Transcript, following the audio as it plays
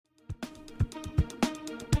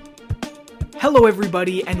Hello,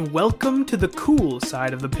 everybody, and welcome to the Cool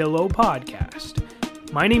Side of the Pillow podcast.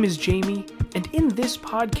 My name is Jamie, and in this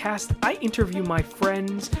podcast, I interview my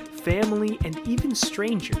friends, family, and even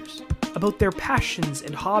strangers about their passions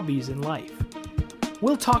and hobbies in life.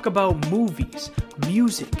 We'll talk about movies,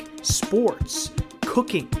 music, sports,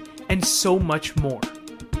 cooking, and so much more.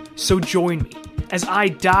 So join me as I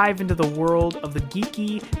dive into the world of the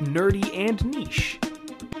geeky, nerdy, and niche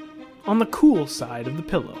on the cool side of the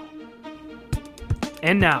pillow.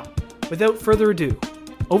 And now, without further ado,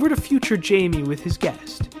 over to future Jamie with his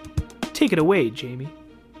guest. Take it away, Jamie.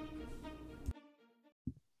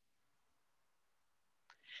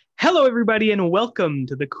 Hello, everybody, and welcome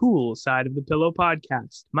to the Cool Side of the Pillow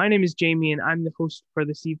podcast. My name is Jamie, and I'm the host for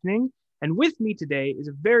this evening. And with me today is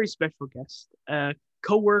a very special guest, a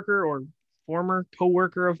coworker or former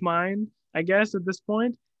coworker of mine, I guess, at this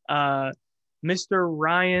point, Mr.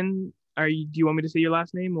 Ryan. Do you want me to say your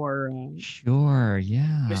last name or? Sure,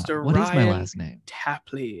 yeah. Mr. What Ryan is my last name?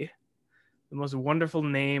 Tapley. The most wonderful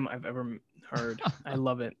name I've ever heard. I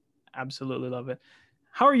love it. Absolutely love it.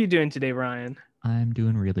 How are you doing today, Ryan? I'm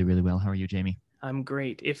doing really, really well. How are you, Jamie? I'm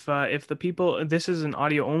great. If the people, this is an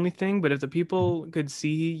audio only thing, but if the people could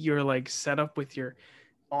see your like setup with your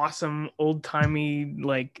awesome old timey,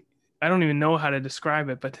 like, I don't even know how to describe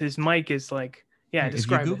it, but his mic is like, yeah,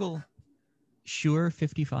 describe if you Google Shure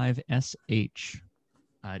 55SH,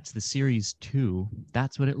 it's the Series 2.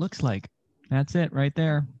 That's what it looks like. That's it right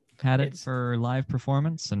there. Had it for live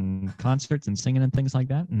performance and concerts and singing and things like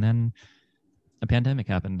that. And then a pandemic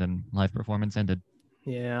happened and live performance ended.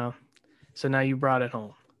 Yeah. So now you brought it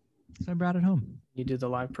home. So I brought it home. You did the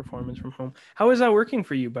live performance from home. How is that working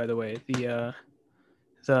for you, by the way?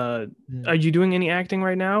 Are you doing any acting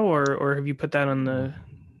right now, or have you put that on the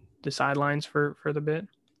sidelines for the bit?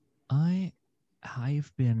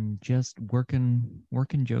 I've been just working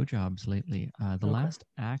Joe jobs lately. The last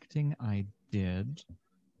acting I did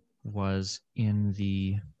was in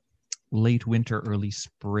the late winter, early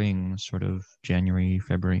spring, sort of January,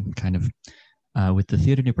 February, kind of, with the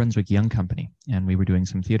Theatre New Brunswick Young Company. And we were doing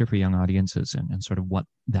some theatre for young audiences and sort of what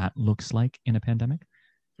that looks like in a pandemic,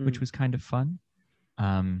 which was kind of fun.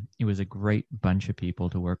 It was a great bunch of people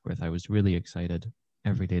to work with. I was really excited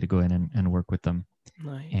every day to go in and work with them.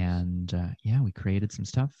 Nice. And we created some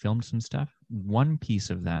stuff, filmed some stuff. One piece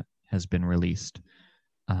of that has been released,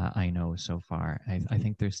 I know so far. I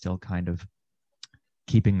think they're still kind of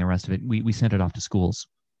keeping the rest of it. We sent it off to schools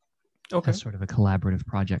as sort of a collaborative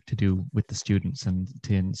project to do with the students and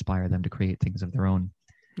to inspire them to create things of their own.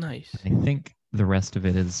 Nice. I think the rest of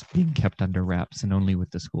it is being kept under wraps and only with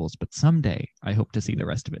the schools. But someday I hope to see the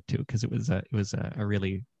rest of it too, because it was a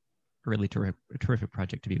really terrific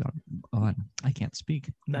project to be on. I can't speak.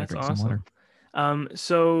 That's awesome.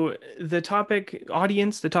 So the topic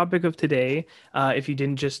of today, if you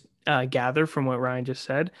didn't just gather from what Ryan just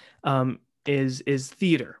said, is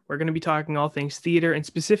theater. We're going to be talking all things theater and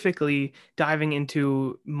specifically diving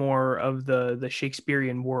into more of the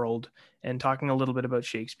Shakespearean world and talking a little bit about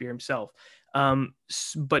Shakespeare himself.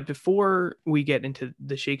 But before we get into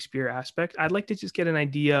the Shakespeare aspect, I'd like to just get an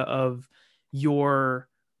idea of your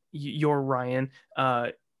Ryan,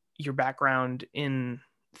 your background in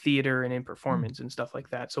theater and in performance and stuff like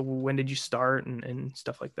that. So when did you start and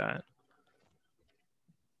stuff like that?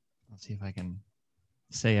 Let's see if I can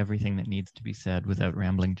say everything that needs to be said without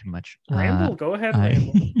rambling too much. Ramble, go ahead.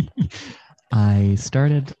 Ramble. I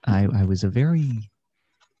was a very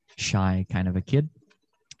shy kind of a kid.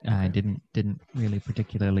 I didn't really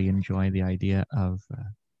particularly enjoy the idea of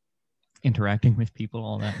interacting with people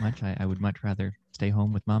all that much. I would much rather stay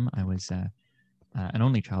home with mom. I was an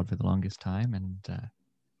only child for the longest time, and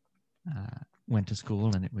went to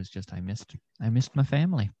school, and it was just I missed my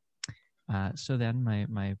family. So then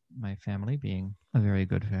my family, being a very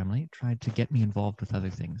good family, tried to get me involved with other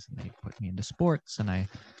things, and they put me into sports, and I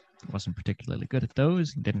wasn't particularly good at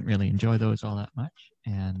those and didn't really enjoy those all that much,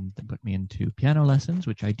 and they put me into piano lessons,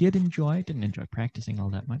 which I did enjoy. Didn't enjoy practicing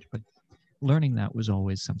all that much, but learning that was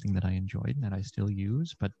always something that I enjoyed and that I still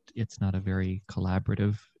use, but it's not a very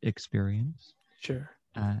collaborative experience. Sure.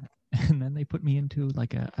 And then they put me into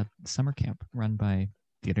like a summer camp run by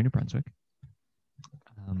Theatre New Brunswick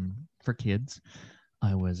for kids.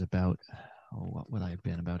 I was about, what would I have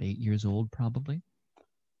been, about 8 years old probably.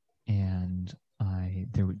 And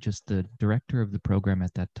there was just the director of the program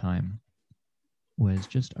at that time was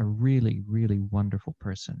just a really, really wonderful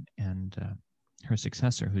person. And her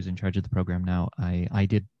successor, who's in charge of the program now, I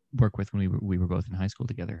did work with when we were both in high school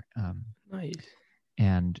together. Nice.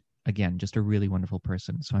 And again, just a really wonderful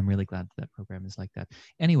person. So I'm really glad that program is like that.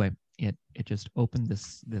 Anyway, it just opened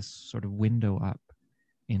this sort of window up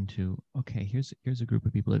into, okay, here's a group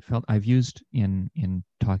of people. It felt, I've used in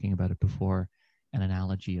talking about it before, an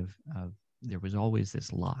analogy of there was always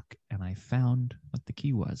this lock, and I found what the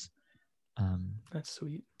key was. That's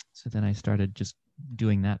sweet. So then I started just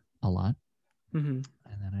doing that a lot. Mm-hmm.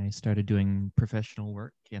 And then I started doing professional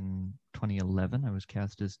work in 2011. I was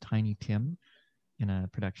cast as Tiny Tim in a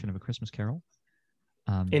production of A Christmas Carol.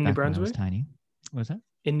 In New back when I was Brunswick? tiny. What was that?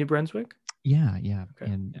 In New Brunswick? Yeah.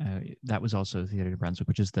 Okay. And that was also Theatre New Brunswick,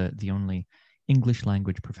 which is the only English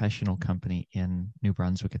language professional company in New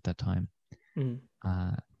Brunswick at that time.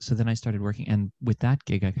 Mm-hmm. So then I started working, and with that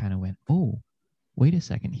gig, I kind of went, oh, wait a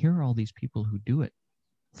second, here are all these people who do it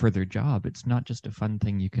for their job. It's not just a fun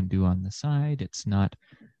thing you can do on the side. It's not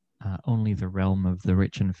only the realm of the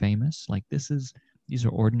rich and famous. Like these are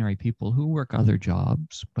ordinary people who work other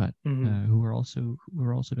jobs, but who are also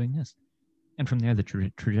doing this. And from there,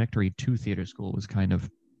 the trajectory to theater school was kind of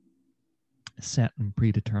set and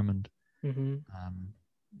predetermined. Mm-hmm.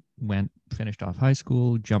 Finished off high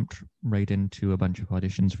school, jumped right into a bunch of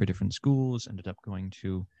auditions for different schools, ended up going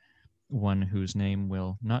to one whose name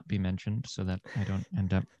will not be mentioned so that I don't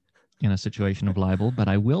end up in a situation of libel, but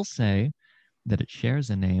I will say that it shares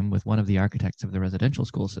a name with one of the architects of the residential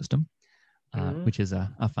school system, which is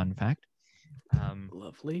a fun fact.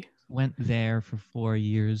 Lovely. Went there for 4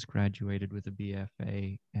 years, graduated with a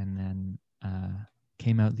BFA, and then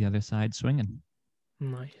came out the other side swinging.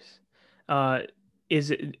 Nice.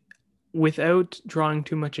 Is it, without drawing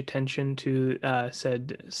too much attention to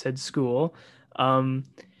said school, I'm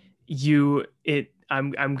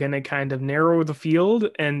gonna kind of narrow the field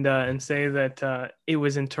and say that it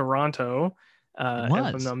was in Toronto, if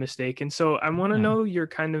I'm not mistaken. So I want to know your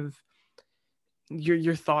kind of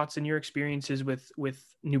your thoughts and your experiences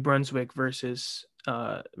with New Brunswick versus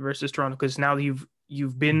Toronto, because now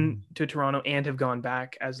you've been to Toronto and have gone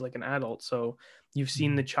back as like an adult, so you've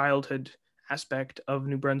seen the childhood aspect of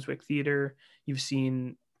New Brunswick theater, you've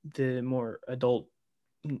seen the more adult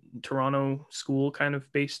Toronto school kind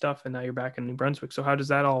of based stuff, and now you're back in New Brunswick. So how does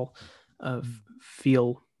that all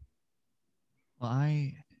feel? Well,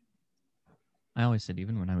 I always said,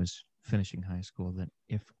 even when I was finishing high school, that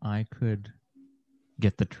if I could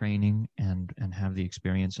get the training and have the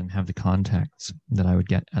experience and have the contacts that I would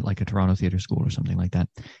get at like a Toronto theater school or something like that,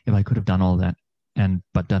 if I could have done all that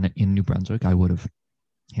but done it in New Brunswick, I would have,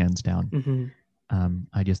 hands down. Mm-hmm.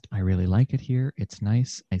 I really like it here. It's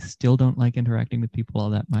nice. I still don't like interacting with people all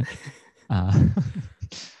that much.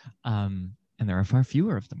 And there are far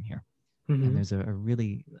fewer of them here. Mm-hmm. And there's a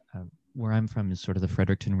really, where I'm from is sort of the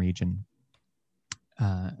Fredericton region,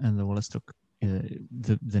 and the Wolastoq.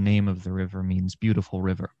 The name of the river means beautiful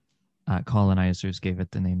river. Colonizers gave it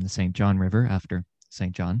the name the St. John River after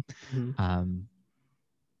St. John. Mm-hmm.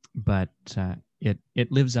 But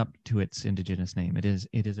it lives up to its indigenous name. It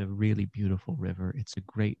is a really beautiful river. It's a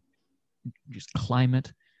great just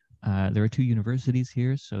climate. There are 2 universities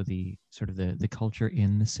here, so the sort of the culture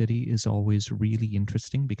in the city is always really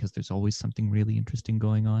interesting because there's always something really interesting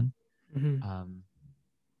going on. Mm-hmm.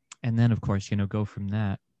 And then, of course, go from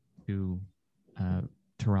that to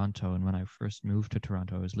Toronto. And when I first moved to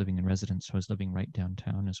Toronto, I was living in residence, so I was living right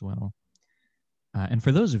downtown as well. And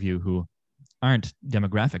for those of you who aren't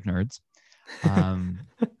demographic nerds,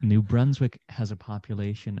 New Brunswick has a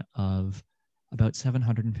population of about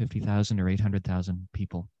 750,000 or 800,000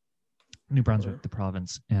 people. New Brunswick, the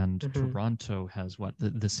province, and mm-hmm. Toronto has what?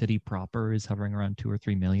 The city proper is hovering around 2 or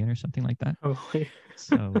 3 million or something like that. Oh,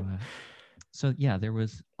 So yeah, there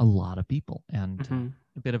was a lot of people, and mm-hmm.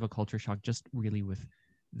 A bit of a culture shock, just really with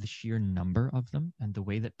the sheer number of them and the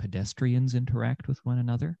way that pedestrians interact with one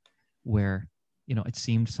another, where, it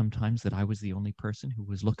seemed sometimes that I was the only person who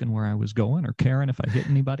was looking where I was going or caring if I hit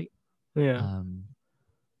anybody. Yeah.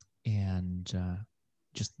 And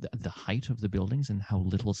just the height of the buildings and how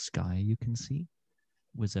little sky you can see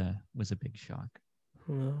was a big shock.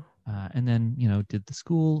 Yeah. And then, did the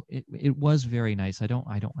school. It was very nice. I don't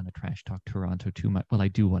want to trash talk Toronto too much. Well, I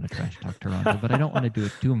do want to trash talk Toronto, but I don't want to do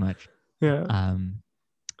it too much. Yeah.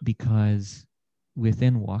 Because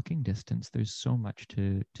within walking distance, there's so much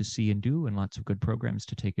to see and do, and lots of good programs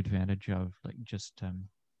to take advantage of. Like just,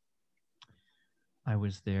 I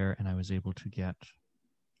was there and I was able to get,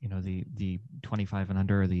 the 25 and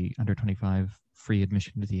under, or the under 25 free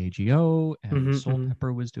admission to the AGO, and mm-hmm, Soul mm-hmm.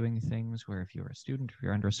 Pepper was doing things where if you're a student, if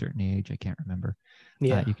you're under a certain age, I can't remember.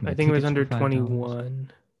 Yeah, you can I think it was under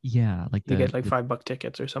 21. Yeah, like you get like $5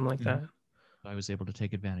 tickets or something like mm-hmm. that. I was able to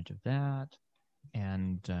take advantage of that.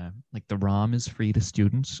 And like the ROM is free to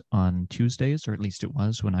students on Tuesdays, or at least it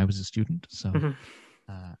was when I was a student. So mm-hmm.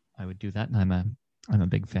 I would do that. And I'm a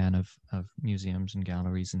big fan of museums and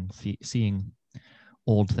galleries and seeing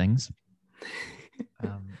old things.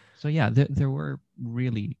 So yeah, there were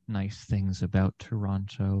really nice things about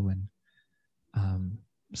Toronto, and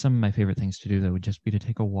some of my favorite things to do though would just be to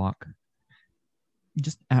take a walk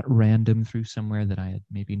just at random through somewhere that I had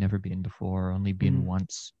maybe never been before, or only been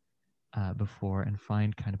once before, and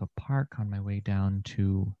find kind of a park on my way down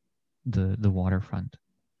to the waterfront,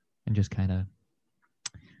 and just kind of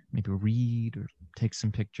maybe read or take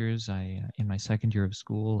some pictures. In my second year of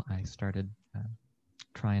school, I started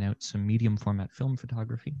trying out some medium format film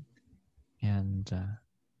photography, and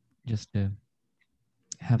just to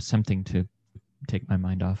have something to take my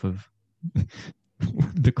mind off of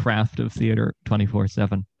the craft of theater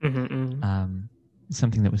 24/7.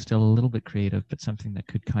 Something that was still a little bit creative, but something that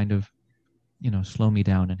could kind of, slow me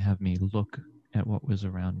down and have me look at what was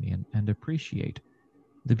around me, and appreciate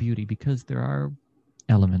the beauty, because there are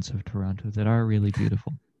elements of Toronto that are really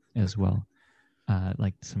beautiful as well.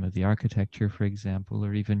 Like some of the architecture, for example,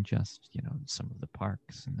 or even just, some of the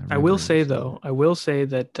parks and the rivers. I will say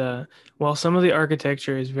that while some of the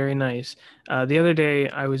architecture is very nice, the other day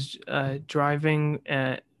I was driving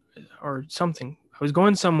or something. I was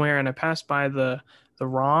going somewhere and I passed by the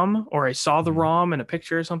ROM, or I saw the ROM in a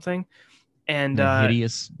picture or something. And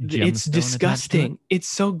hideous gemstone. It's disgusting. It's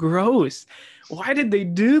so gross. Why did they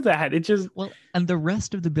do that? It just and the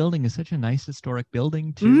rest of the building is such a nice historic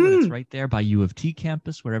building too, and it's right there by U of T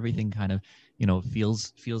campus, where everything kind of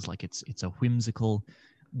feels like it's a whimsical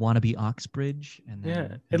wannabe Oxbridge. And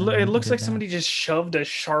then, it looks like somebody just shoved a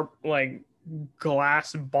sharp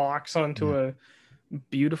glass box onto a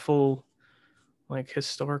beautiful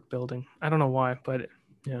historic building. I don't know why, but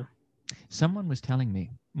yeah. Someone was telling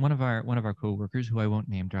me, one of our coworkers, who I won't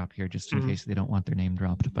name drop here just in case they don't want their name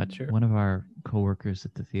dropped, but sure. One of our coworkers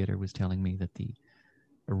at the theater was telling me that the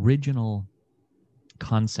original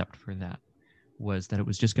concept for that was that it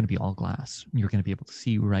was just going to be all glass. You're going to be able to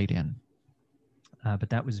see right in. But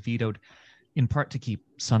that was vetoed, in part to keep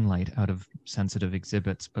sunlight out of sensitive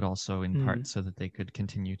exhibits, but also in part so that they could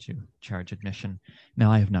continue to charge admission.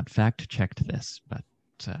 Now, I have not fact-checked this, but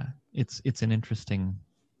it's an interesting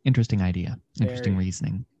idea, interesting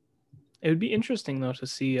reasoning. It would be interesting though to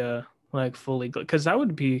see fully, because that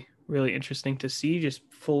would be really interesting to see, just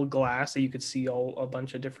full glass that you could see a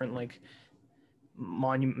bunch of different not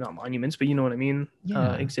monuments, but you know what I mean,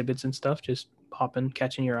 exhibits and stuff just popping,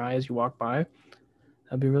 catching your eye as you walk by.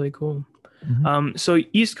 That'd be really cool. So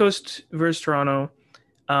East Coast versus Toronto.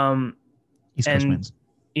 East Coast wins.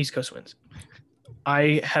 East Coast wins.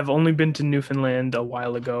 I have only been to Newfoundland a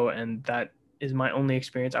while ago, and that is my only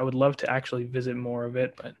experience. I would love to actually visit more of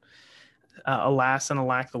it, but alas and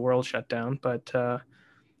alack, the world shut down. But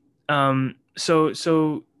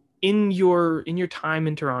so in your time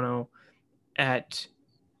in Toronto at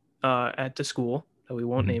the school that we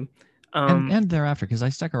won't name, and thereafter, because I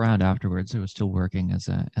stuck around afterwards, I was still working as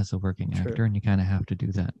a working actor, and you kind of have to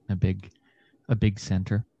do that in a big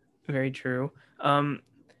center. Very true.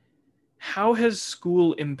 How has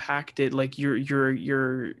school impacted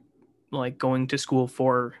your going to school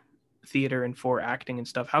for theater and for acting and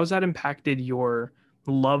stuff? How has that impacted your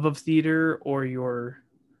love of theater, or your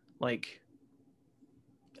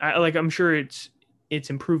I'm sure it's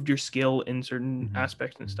improved your skill in certain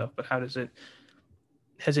aspects and stuff, but has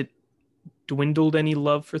it dwindled any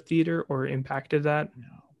love for theater or impacted that?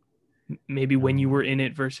 No. Maybe when you were in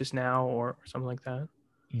it versus now, or something like that?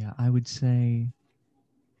 Yeah, I would say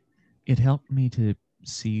it helped me to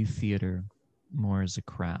see theater more as a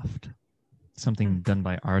craft, something done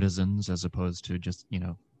by artisans as opposed to just,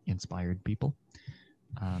 inspired people.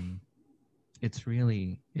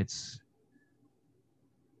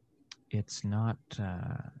 It's not,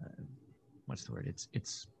 what's the word?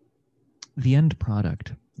 It's the end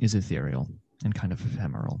product is ethereal and kind of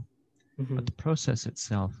ephemeral, but the process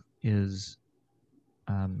itself is,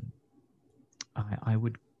 I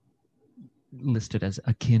would list it as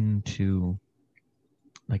akin to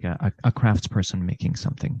like a craftsperson making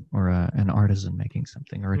something, or an artisan making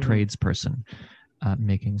something, or a tradesperson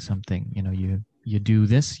making something. You do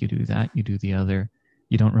this, you do that, you do the other.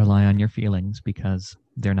 You don't rely on your feelings because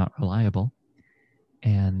they're not reliable.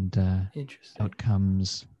 And out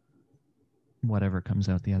comes whatever comes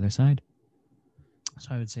out the other side.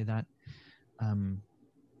 So I would say that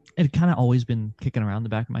it kind of always been kicking around the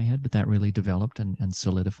back of my head, but that really developed and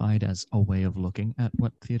solidified as a way of looking at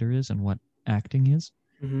what theater is and what acting is.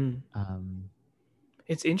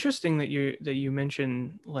 It's interesting that you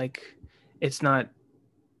mention it's not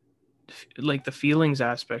the feelings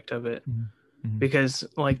aspect of it, because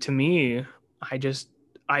to me,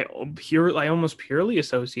 I almost purely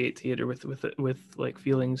associate theater with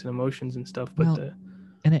feelings and emotions and stuff. But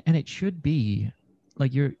and it should be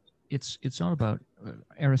like it's all about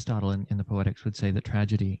Aristotle in the Poetics would say that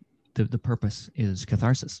tragedy, the purpose is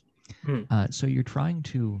catharsis. So you're trying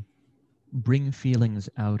to bring feelings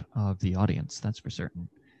out of the audience, that's for certain.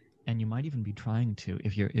 And you might even be trying to,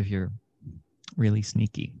 if you're really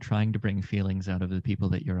sneaky, trying to bring feelings out of the people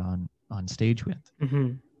that you're on stage with.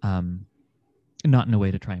 Not in a way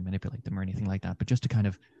to try and manipulate them or anything like that, but just to kind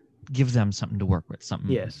of give them something to work with,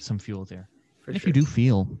 some fuel there. And if you do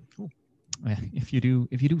feel, if you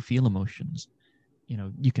do feel emotions,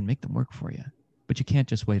 you can make them work for you. But you can't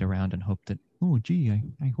just wait around and hope that, oh, gee,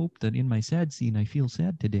 I hope that in my sad scene I feel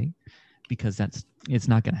sad today, because it's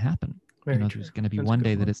not going to happen. There's going to be one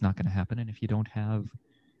day that it's not going to happen, and if you don't have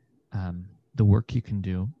the work you can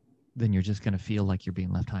do, then you're just going to feel like you're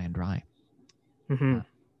being left high and dry.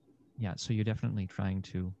 So you're definitely trying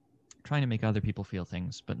to make other people feel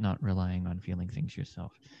things, but not relying on feeling things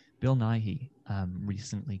yourself. Bill Nighy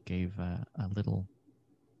recently gave a little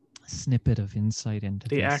snippet of insight into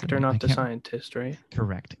the this. Actor, not the scientist, right?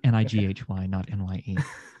 Correct. Nighy, not Nye.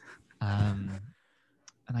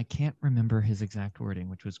 And I can't remember his exact wording,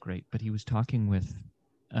 which was great, but he was talking with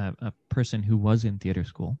a person who was in theater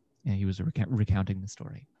school, and he was recounting the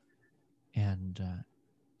story. And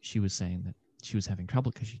she was saying that she was having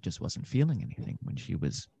trouble because she just wasn't feeling anything when she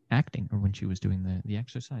was acting or when she was doing the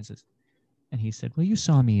exercises. And he said, well, you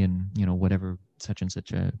saw me in, whatever such and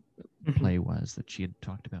such a play was that she had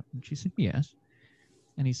talked about. And she said, yes.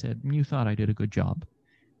 And he said, you thought I did a good job.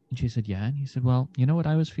 And she said, yeah. And he said, well, you know what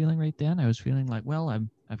I was feeling right then? I was feeling like, well,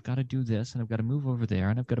 I've got to do this, and I've got to move over there,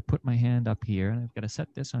 and I've got to put my hand up here, and I've got to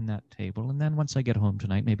set this on that table. And then once I get home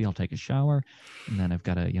tonight, maybe I'll take a shower, and then I've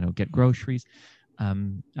got to, get groceries. I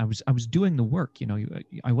was doing the work.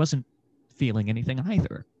 I wasn't feeling anything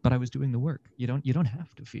either, but I was doing the work. You don't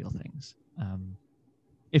have to feel things.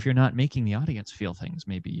 If you're not making the audience feel things,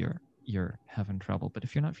 maybe you're having trouble. But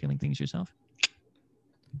if you're not feeling things yourself,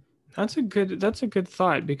 that's a good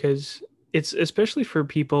thought, because it's especially for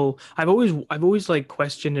people. I've always like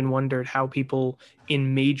questioned and wondered how people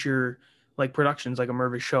in major like productions, like a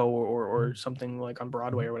Mervis show or something like on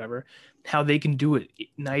Broadway or whatever, how they can do it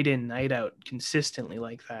night in, night out consistently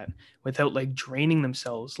like that without like draining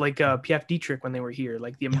themselves. Like Piaf Dietrich, when they were here,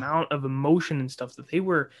 like the amount of emotion and stuff that they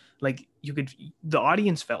were like, the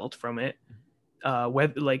audience felt from it.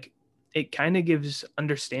 Whether like it kind of gives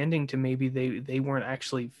understanding to maybe they weren't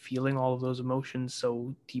actually feeling all of those emotions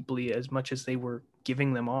so deeply as much as they were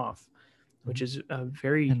giving them off, which is a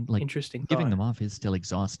very interesting giving thought. them off is still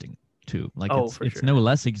exhausting too. Like it's sure. no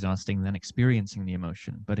less exhausting than experiencing the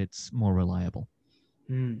emotion, but it's more reliable.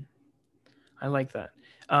 I like that.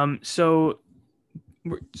 So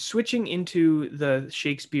we're switching into the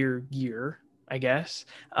Shakespeare gear, I guess.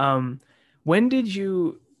 When did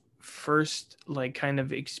you first like kind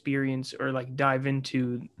of experience or like dive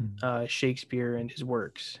into Shakespeare and his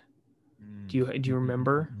works? Do you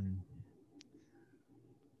remember?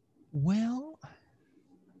 Well,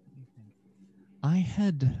 I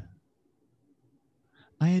had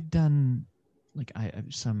done like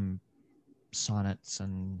some sonnets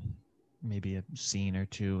and maybe a scene or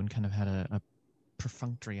two, and kind of had a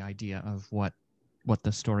perfunctory idea of what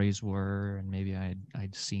the stories were, and maybe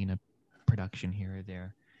I'd seen a production here or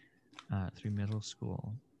there through middle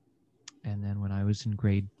school. And then when I was in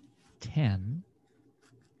grade 10,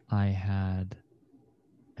 I had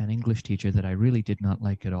an English teacher that I really did not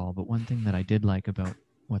like at all. But one thing that I did like about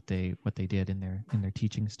what they did in their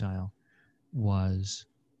teaching style was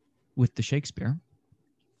with the Shakespeare,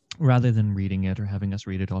 rather than reading it or having us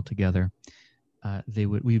read it all together,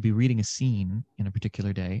 we'd be reading a scene in a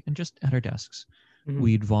particular day, and just at our desks,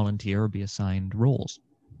 we'd volunteer or be assigned roles.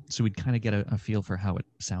 So we'd kind of get a feel for how it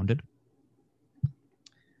sounded,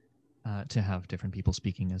 to have different people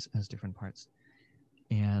speaking as different parts.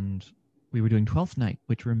 And we were doing Twelfth Night,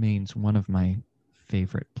 which remains one of my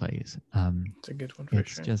favorite plays. It's a good one for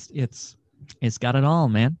sure. It's got it all,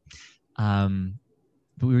 man.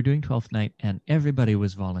 But we were doing Twelfth Night, and everybody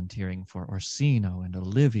was volunteering for Orsino and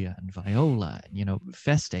Olivia and Viola, and,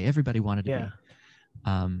 Feste. Everybody wanted to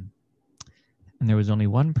be. And there was only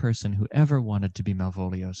one person who ever wanted to be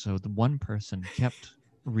Malvolio. So the one person kept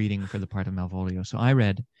reading for the part of Malvolio. So I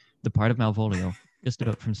read the part of Malvolio just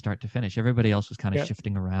about from start to finish. Everybody else was kind of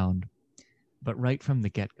shifting around. But right from the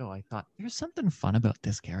get-go, I thought, there's something fun about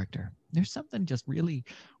this character. There's something just really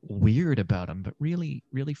weird about him, but really,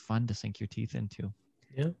 really fun to sink your teeth into.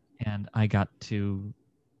 Yeah. And I got to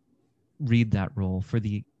read that role for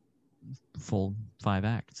the full 5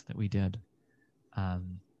 acts that we did.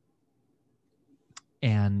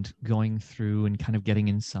 And going through and kind of getting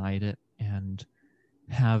inside it, and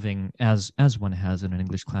having, as one has in an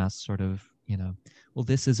English class, sort of, well,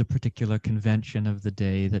 this is a particular convention of the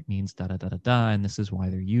day that means da da da da da, and this is why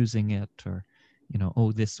they're using it, or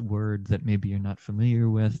oh, this word that maybe you're not familiar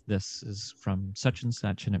with, this is from such and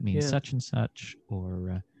such, and it means such and such,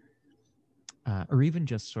 or even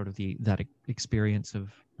just sort of that experience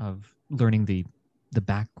of learning the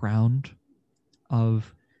background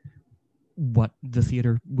of what the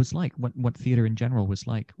theater was like, what theater in general was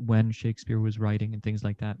like when Shakespeare was writing and things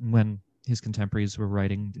like that, and when his contemporaries were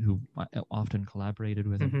writing, who often collaborated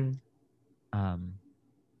with him.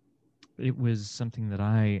 It was something that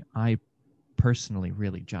I personally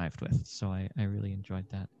really jived with, so I really enjoyed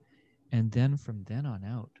that. And then from then on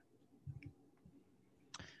out,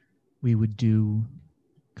 we would do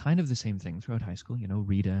kind of the same thing throughout high school,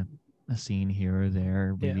 read a scene here or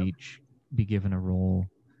there. We'd each be given a role.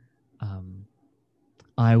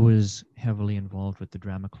 I was heavily involved with the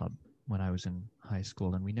drama club when I was in high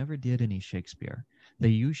school, and we never did any Shakespeare. They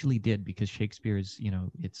usually did, because Shakespeare is,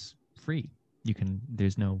 it's free.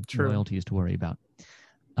 There's no royalties to worry about,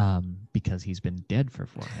 because he's been dead for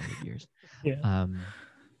 400 years.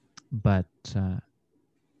 But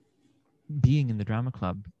being in the drama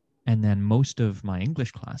club, and then most of my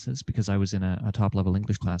English classes, because I was in a top-level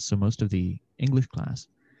English class, so most of the English class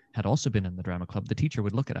had also been in the drama club. The teacher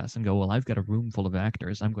would look at us and go, well, I've got a room full of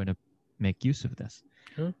actors. I'm going to make use of this.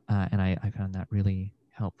 And I found that really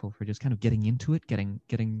helpful for just kind of getting into it, getting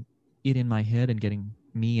it in my head and getting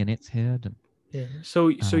me in its head. And, So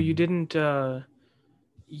you didn't,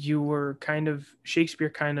 you were kind of,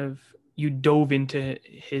 Shakespeare you dove into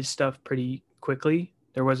his stuff pretty quickly.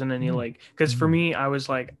 There wasn't any because for me, I was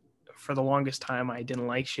like, for the longest time, I didn't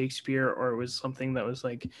like Shakespeare, or it was something that was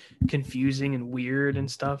like confusing and weird and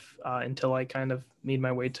stuff, until I kind of made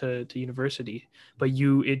my way to university. But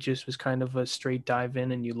it just was kind of a straight dive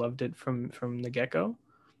in, and you loved it from the get-go?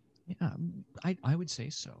 Yeah, I would say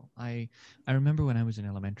so. I remember when I was in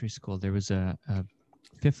elementary school, there was a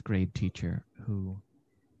fifth grade teacher who,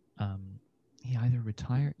 he either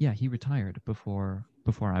retired. Yeah, he retired before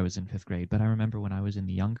I was in fifth grade. But I remember when I was in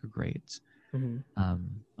the younger grades, I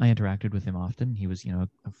interacted with him often. He was, a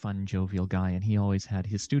fun, jovial guy, and he always had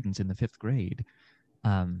his students in the fifth grade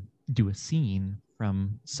do a scene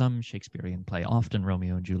from some Shakespearean play, often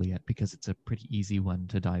Romeo and Juliet, because it's a pretty easy one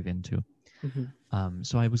to dive into.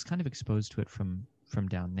 So I was kind of exposed to it from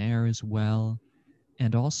down there as well.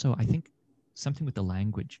 And also, I think something with the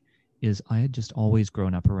language is I had just always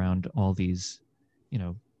grown up around all these,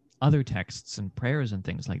 other texts and prayers and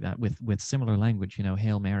things like that with similar language,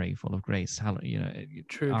 Hail Mary, full of grace,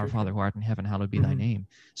 Our Father who art in heaven, hallowed be thy name.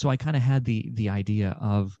 So I kind of had the idea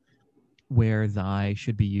of where thy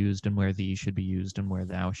should be used and where thee should be used and where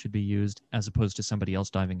thou should be used, as opposed to somebody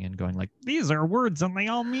else diving in going like, these are words and they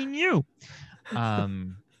all mean you.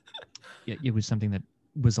 It was something that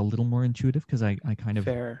was a little more intuitive, because I kind of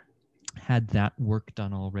had that work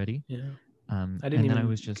done already. I didn't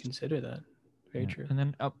even consider that. Very true. And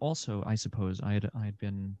then also, I suppose I had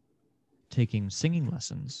been taking singing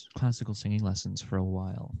lessons, classical singing lessons, for a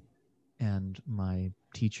while, and my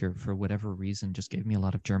teacher, for whatever reason, just gave me a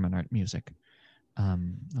lot of German art music, a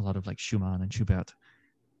lot of like Schumann and Schubert,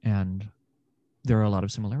 and there are a lot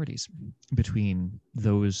of similarities between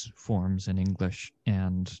those forms in English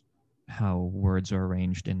and how words are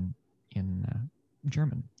arranged in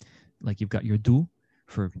German. Like, you've got your du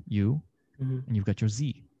for you, and you've got your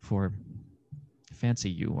sie for fancy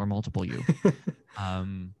you or multiple you.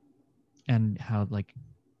 And how, like,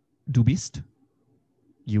 du bist,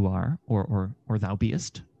 you are, or thou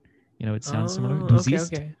beest, it sounds similar. Du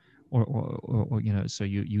siehst, or so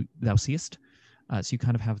you thou seest. So you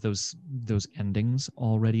kind of have those endings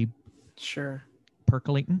already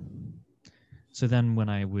percolating. So then when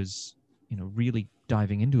I was, really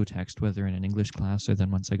diving into a text, whether in an English class or then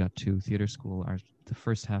once I got to theater school, the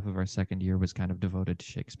first half of our second year was kind of devoted to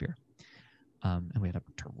Shakespeare. And we had a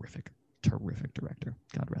terrific director,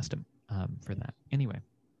 God rest him, for that. Anyway,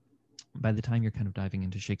 by the time you're kind of diving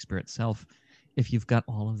into Shakespeare itself, if you've got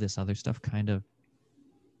all of this other stuff kind of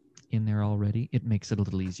in there already, it makes it a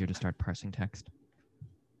little easier to start parsing text.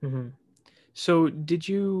 So did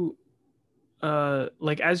you,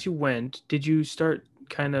 as you went, did you start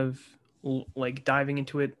kind of like diving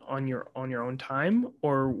into it on your own time,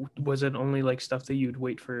 or was it only like stuff that you'd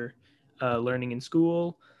wait for learning in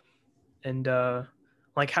school? And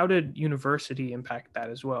how did university impact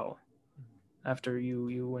that as well, after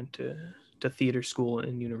you went to theater school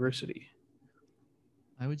and university?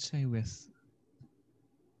 I would say with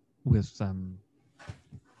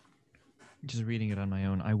just reading it on my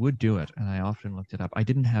own, I would do it, and I often looked it up. I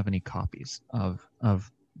didn't have any copies of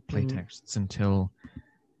play texts until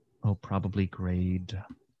probably grade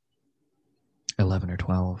 11 or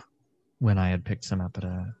 12 when I had picked some up at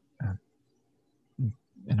an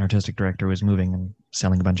artistic director was moving and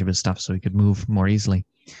selling a bunch of his stuff so he could move more easily.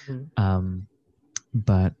 Mm-hmm.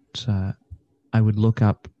 But I would look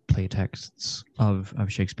up play texts of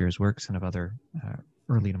Shakespeare's works and of other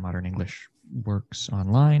early to modern English works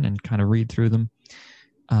online and kind of read through them.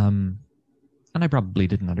 And I probably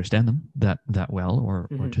didn't understand them that well or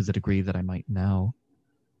to the degree that I might now.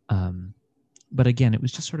 But again, it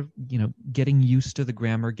was just sort of, getting used to the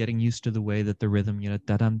grammar, getting used to the way that the rhythm,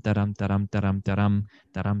 da-dum, da-dum, da-dum, da-dum, da-dum,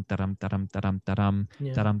 da-dum, da-dum, da-dum, da-dum, da-dum,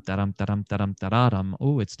 da-dum, da-dum, da-dum, da-dum, da-dum.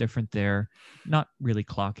 Oh, it's different there. Not really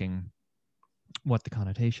clocking what the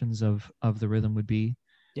connotations of the rhythm would be.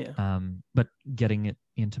 Yeah. But getting it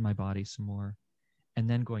into my body some more. And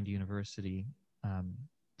then going to university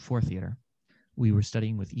for theater. We were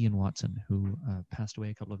studying with Ian Watson, who passed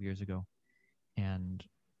away a couple of years ago. And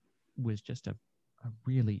was just a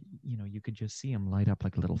really, you could just see him light up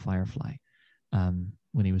like a little firefly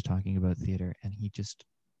when he was talking about theater. And he just,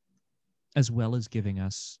 as well as giving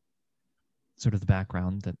us sort of the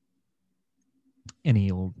background that any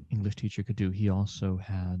old English teacher could do, he also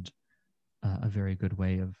had a very good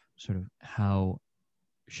way of sort of how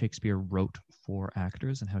Shakespeare wrote for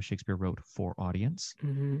actors and how Shakespeare wrote for audience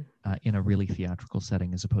in a really theatrical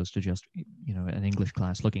setting, as opposed to just, an English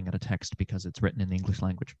class looking at a text because it's written in the English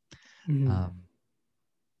language.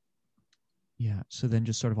 So then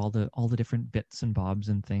just sort of all the different bits and bobs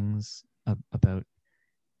and things about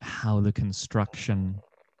how the construction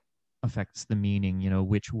affects the meaning,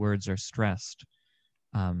 which words are stressed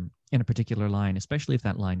in a particular line, especially if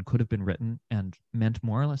that line could have been written and meant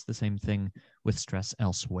more or less the same thing with stress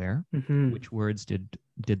elsewhere. Which words did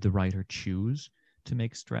the writer choose to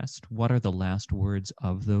make stressed? What are the last words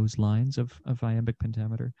of those lines of iambic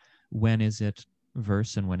pentameter? When is it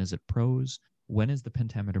verse and when is it prose? When is the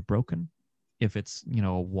pentameter broken? If it's,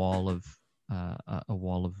 a wall of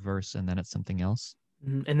verse and then it's something else.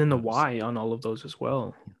 And then the why on all of those as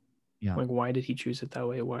well. Yeah. Like, why did he choose it that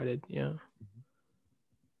way?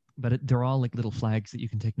 But they're all like little flags that you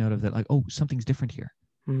can take note of that, like, oh, something's different here.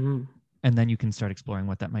 And then you can start exploring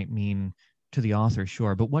what that might mean to the author,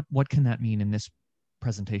 sure. But what can that mean in this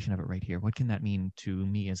presentation of it right here? What can that mean to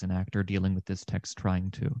me as an actor dealing with this text,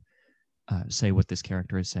 trying to say what this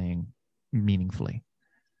character is saying meaningfully?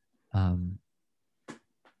 And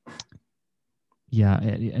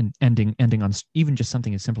ending on even just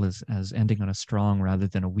something as simple as ending on a strong rather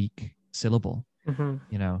than a weak syllable.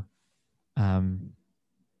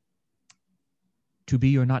 To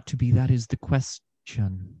be or not to be, that is the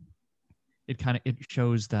question. It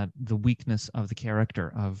shows that the weakness of the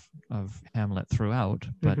character of Hamlet throughout,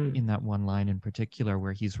 but in that one line in particular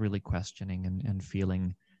where he's really questioning and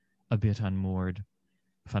feeling a bit unmoored.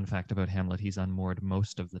 Fun fact about Hamlet, he's unmoored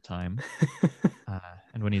most of the time.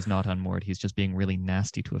 And when he's not unmoored, he's just being really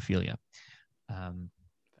nasty to Ophelia.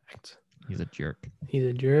 He's a jerk.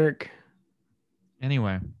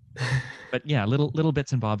 Anyway, but yeah, little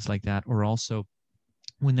bits and bobs like that. Or also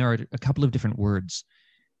when there are a couple of different words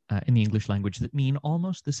in the English language that mean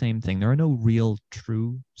almost the same thing. There are no real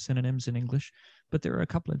true synonyms in English, but there are a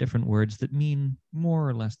couple of different words that mean more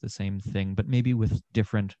or less the same thing, but maybe with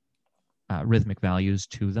different rhythmic values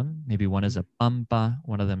to them. Maybe one is a bamba,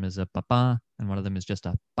 one of them is a papa, and one of them is just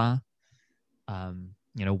a ba.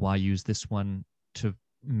 Why use this one to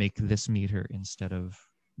make this meter instead of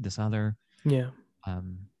this other? Yeah.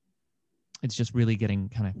 It's just really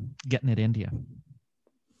getting it into you.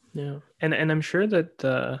 Yeah, and I'm sure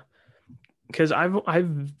that because I've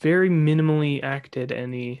very minimally acted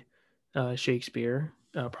any Shakespeare,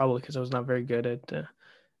 probably because I was not very good at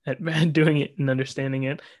doing it and understanding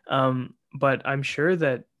it. But I'm sure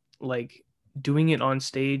that like doing it on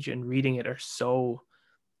stage and reading it are so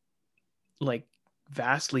like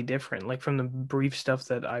vastly different. Like from the brief stuff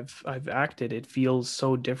that I've acted, it feels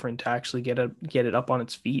so different to actually get it up on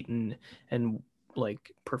its feet and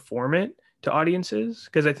like perform it to audiences.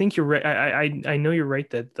 Because I think you're right. I know you're right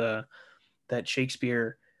that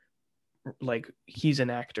Shakespeare, like, he's an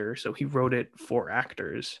actor, so he wrote it for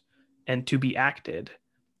actors and to be acted,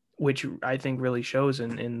 which I think really shows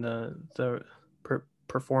in the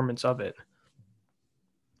performance of it.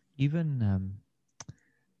 Even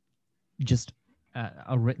just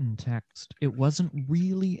a written text. It wasn't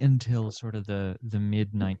really until sort of the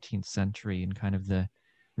mid 19th century and kind of the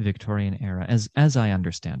Victorian era, as I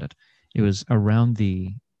understand it. It was around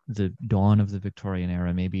the dawn of the Victorian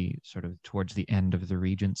era, maybe sort of towards the end of the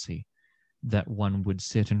Regency, that one would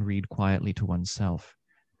sit and read quietly to oneself.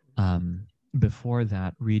 Before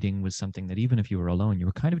that, reading was something that even if you were alone, you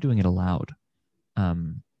were kind of doing it aloud.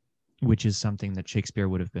 which is something that Shakespeare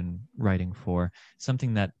would have been writing for,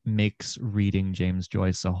 something that makes reading James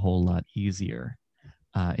Joyce a whole lot easier.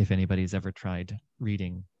 If anybody's ever tried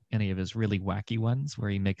reading any of his really wacky ones where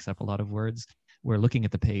he makes up a lot of words, where looking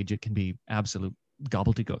at the page, it can be absolute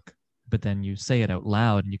gobbledygook. But then you say it out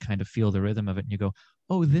loud and you kind of feel the rhythm of it and you go,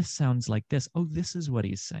 oh, this sounds like this. Oh, this is what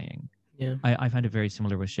he's saying. Yeah. I find it very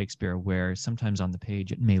similar with Shakespeare, where sometimes on the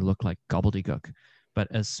page it may look like gobbledygook, but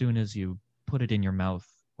as soon as you put it in your mouth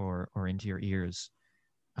or into your ears,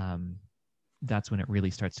 that's when it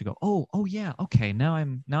really starts to go, oh yeah, okay, now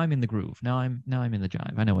I'm in the groove. Now I'm in the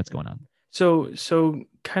jive. I know what's going on. So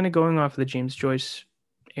kind of going off the James Joyce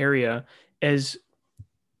area, as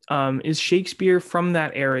is Shakespeare from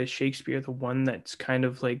that era? Is Shakespeare the one that's kind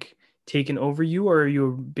of like taken over you, or are you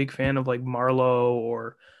a big fan of like Marlowe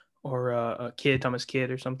or Thomas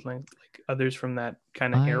Kidd, or something like others from that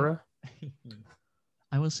kind of I era?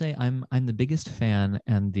 I will say I'm the biggest fan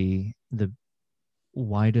and the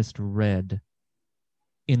widest read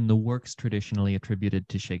in the works traditionally attributed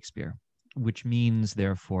to Shakespeare, which means,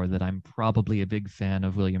 therefore, that I'm probably a big fan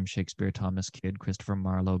of William Shakespeare, Thomas Kidd, Christopher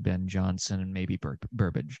Marlowe, Ben Jonson, and maybe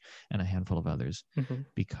Burbage, and a handful of others, Mm-hmm.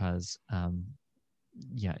 because,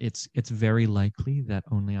 yeah, it's very likely that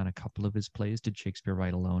only on a couple of his plays did Shakespeare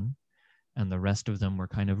write alone, and the rest of them were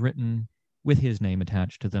kind of written with his name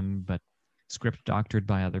attached to them, but script doctored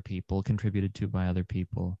by other people, contributed to by other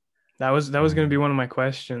people. That was going to be one of my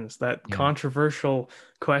questions. That Yeah. controversial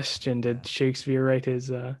question: did Shakespeare write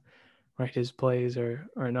his plays or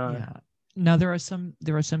not? Yeah. Now there are some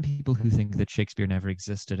people who think that Shakespeare never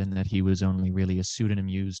existed and that he was only really a pseudonym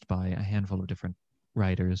used by a handful of different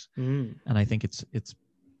writers. Mm. And I think it's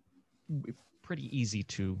pretty easy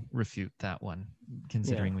to refute that one,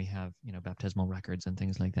 considering we have, baptismal records and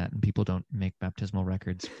things like that, and people don't make baptismal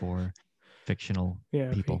records for fictional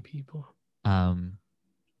people. Fake people.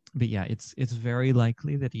 But yeah, it's very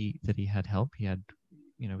likely that he had help. He had,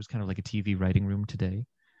 it was kind of like a TV writing room today.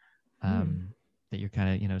 That you're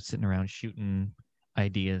kind of, sitting around shooting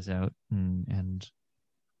ideas out, and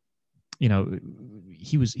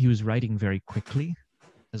he was writing very quickly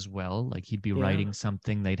as well. Like he'd be writing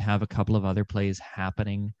something, they'd have a couple of other plays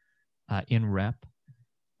happening in rep.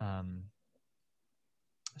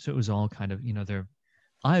 So it was all kind of,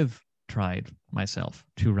 I've tried myself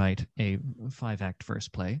to write a 5-act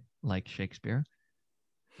first play like Shakespeare.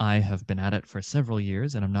 I have been at it for several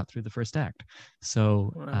years and I'm not through the first act.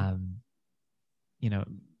 So, Wow.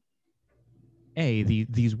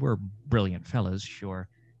 These were brilliant fellas, sure.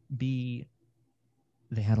 B,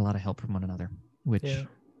 they had a lot of help from one another, which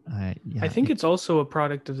I think it's also a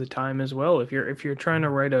product of the time as well. If you're trying to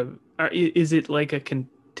write is it like a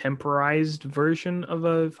contemporized version of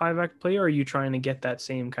a 5-act play, or are you trying to get that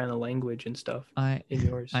same kind of language and stuff in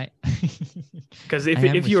yours? Because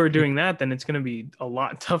if you are doing that, then it's going to be a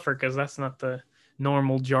lot tougher, because that's not the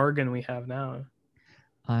normal jargon we have now.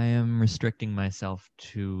 I am restricting myself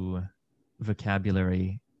to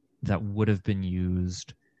vocabulary that would have been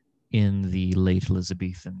used in the late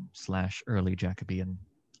Elizabethan / early Jacobean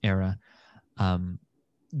era.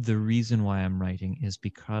 The reason why I'm writing is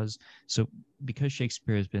because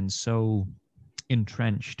Shakespeare has been so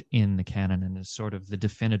entrenched in the canon and is sort of the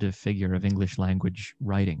definitive figure of English language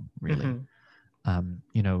writing, really.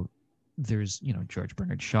 Mm-hmm. There's, George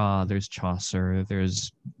Bernard Shaw, there's Chaucer,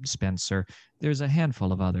 there's Spenser, there's a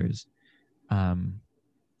handful of others.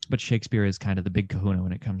 But Shakespeare is kind of the big kahuna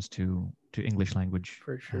when it comes to English language,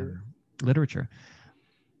 for sure, literature.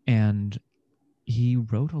 And he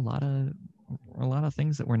wrote a lot of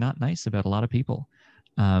things that were not nice about a lot of people.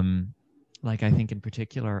 Like I think in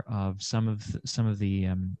particular of some of the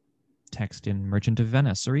text in Merchant of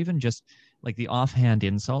Venice, or even just like the offhand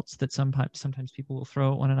insults that sometimes people will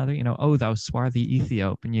throw at one another. Oh, thou swarthy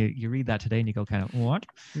Ethiop, and you read that today and you go kind of, what?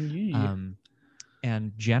 Yeah.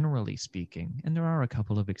 And generally speaking, and there are a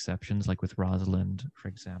couple of exceptions, like with Rosalind, for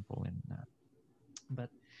example, but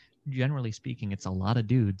generally speaking, it's a lot of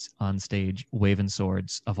dudes on stage waving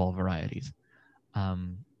swords of all varieties.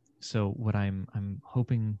 So what I'm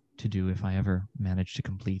hoping to do, if I ever manage to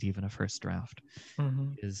complete even a first draft,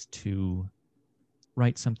 is to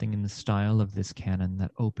write something in the style of this canon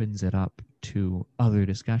that opens it up to other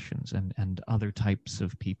discussions and other types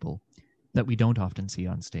of people that we don't often see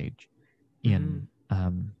on stage in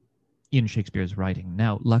Shakespeare's writing.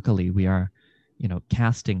 Now, luckily, we are,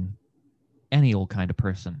 casting any old kind of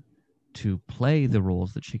person to play the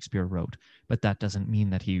roles that Shakespeare wrote, but that doesn't mean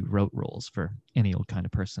that he wrote roles for any old kind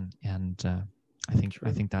of person. And I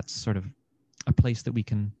think that's sort of a place that we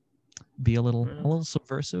can be a little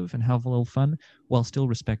subversive and have a little fun while still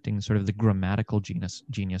respecting sort of the grammatical genius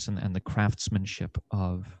and the craftsmanship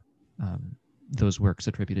of those works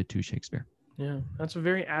attributed to Shakespeare. Yeah, that's a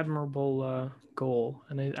very admirable goal,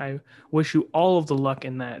 and I wish you all of the luck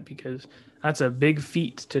in that, because that's a big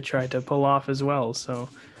feat to try to pull off as well. So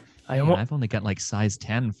Hey, and I've only got like size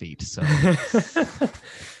 10 feet, so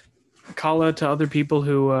call out to other people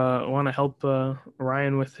who want to help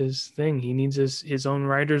Ryan with his thing. He needs his own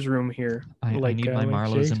writer's room here. I need my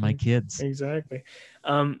Marlows and my kids. Exactly.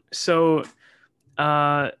 So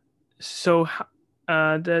I'm just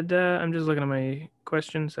looking at my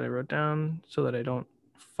questions that I wrote down so that I don't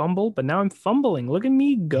fumble, but now I'm fumbling. Look at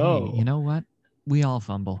me go. Hey, you know what? We all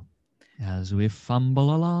fumble as we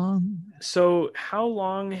fumble along. So how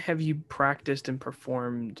long have you practiced and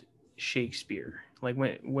performed Shakespeare? Like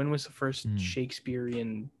when was the first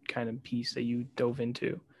Shakespearean kind of piece that you dove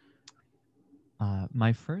into?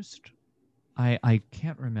 My first, I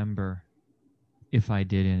can't remember if I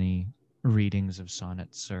did any readings of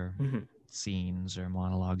sonnets or scenes or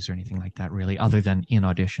monologues or anything like that, really, other than in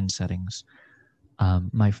audition settings.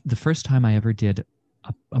 The first time I ever did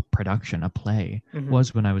a production, a play,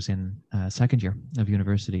 was when I was in second year of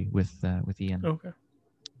university with Ian. Okay.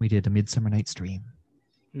 We did A Midsummer Night's Dream.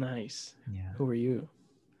 Nice. Yeah. Who were you?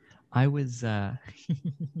 I was Robin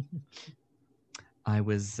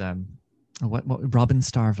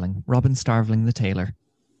Starveling the tailor.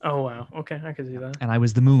 Oh wow. Okay, I can see that. And I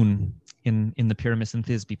was the moon in the Pyramus and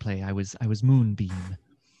Thisbe play. I was Moonbeam.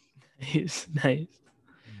 Nice.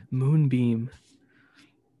 Moonbeam.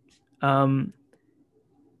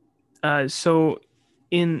 So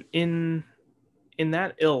in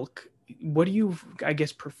that ilk, what do you, I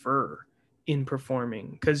guess, prefer in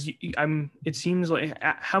performing? Because it seems like,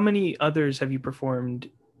 how many others have you performed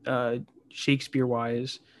Shakespeare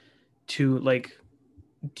wise? To like,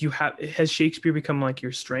 has Shakespeare become like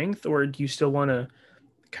your strength, or do you still want to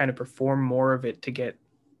kind of perform more of it to get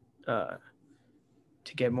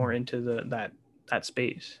more into that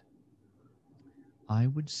space? I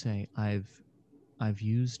would say I've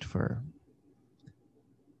used, for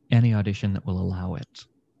any audition that will allow it,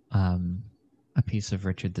 a piece of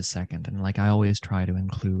Richard II, and like I always try to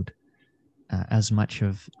include as much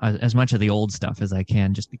of the old stuff as I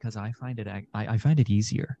can, just because I find it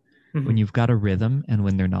easier when you've got a rhythm, and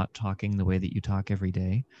when they're not talking the way that you talk every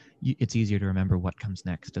day. It's easier to remember what comes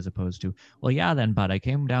next, as opposed to, well, yeah, then, but I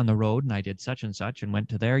came down the road and I did such and such and went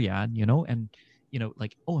to there, yeah, and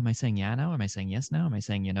like, oh, am I saying yeah now? Am I saying yes now? Am I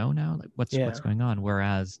saying now? Like, what's going on?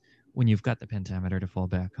 Whereas when you've got the pentameter to fall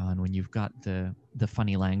back on, when you've got the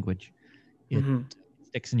funny language, it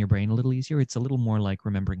sticks in your brain a little easier. It's a little more like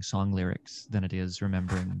remembering song lyrics than it is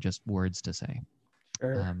remembering just words to say.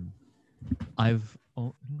 Sure. I've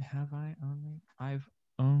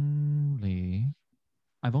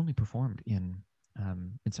only performed in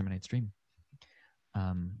Midsummer Night's Dream.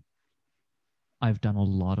 I've done a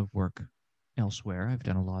lot of work elsewhere. I've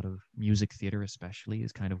done a lot of music theater, especially,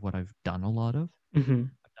 is kind of what I've done a lot of. I've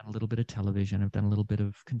done a little bit of television. I've done a little bit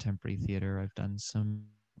of contemporary theater. I've done some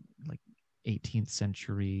like 18th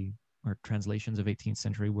century or translations of 18th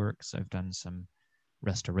century works. I've done some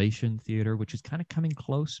restoration theater, which is kind of coming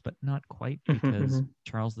close, but not quite, because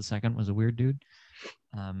Charles II was a weird dude.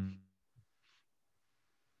 But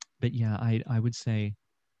yeah, I would say,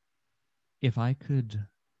 if I could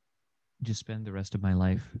just spend the rest of my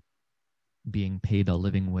life being paid a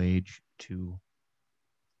living wage to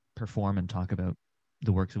perform and talk about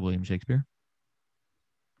the works of William Shakespeare,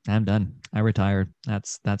 I'm done. I retired.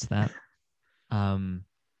 That's that.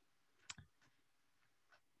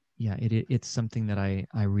 Yeah, it's something that I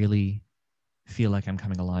really feel like I'm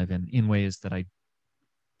coming alive in ways that I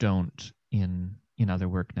don't in other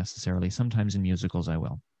work necessarily. Sometimes in musicals I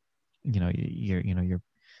will. You're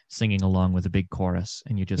singing along with a big chorus,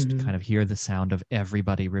 and you just kind of hear the sound of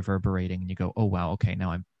everybody reverberating, and you go, oh wow, okay,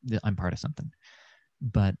 now I'm part of something.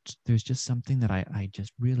 But there's just something that I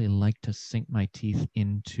just really like to sink my teeth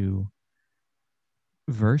into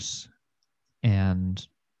verse and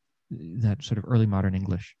that sort of early modern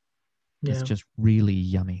English. It's just really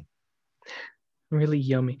yummy. Really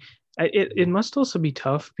yummy. It must also be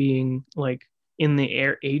tough being like in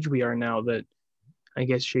the age we are now, that I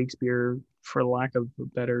guess Shakespeare, for lack of a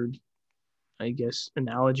better, I guess,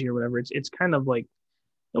 analogy or whatever, it's kind of like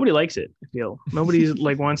nobody likes it. I feel nobody's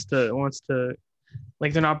like wants to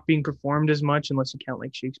like, they're not being performed as much, unless you count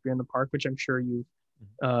like Shakespeare in the Park, which I'm sure you've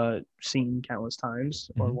seen countless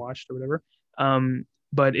times or watched or whatever.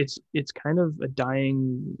 But it's kind of a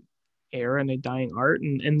dying era and a dying art,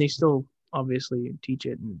 and they still obviously teach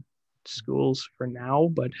it in schools for now,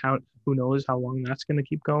 but who knows how long that's going to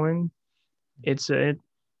keep going. I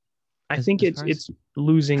think it's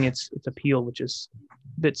losing its appeal, which is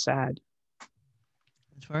a bit sad.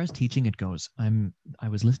 As far as teaching it goes, I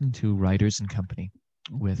was listening to Writers and Company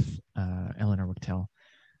with Eleanor Wachtel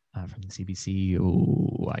from the CBC.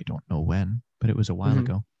 Oh, I don't know when, but it was a while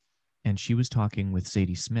ago. And she was talking with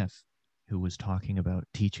Zadie Smith, who was talking about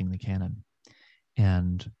teaching the canon.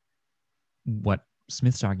 And what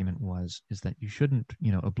Smith's argument is that you shouldn't,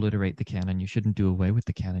 obliterate the canon. You shouldn't do away with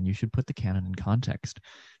the canon. You should put the canon in context.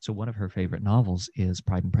 So one of her favorite novels is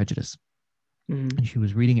Pride and Prejudice. And she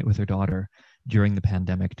was reading it with her daughter during the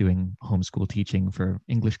pandemic, doing homeschool teaching for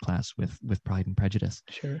English class with Pride and Prejudice.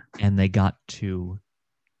 Sure. And they got to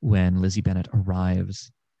when Lizzie Bennet arrives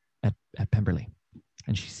at Pemberley,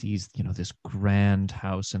 and she sees, this grand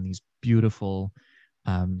house and these beautiful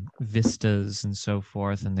vistas and so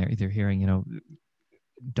forth. And they're hearing,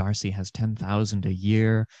 Darcy has 10,000 a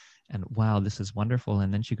year, and wow, this is wonderful.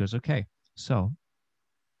 And then she goes, okay, so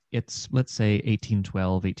it's, let's say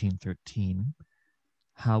 1812, 1813.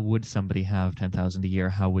 How would somebody have 10,000 a year?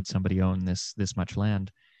 How would somebody own this much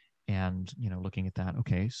land? And, looking at that,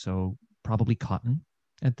 okay, so probably cotton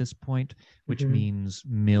at this point, which means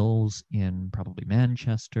mills in probably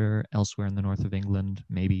Manchester, elsewhere in the north of England,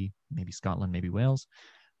 maybe Scotland, maybe Wales.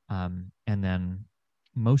 And then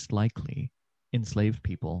most likely enslaved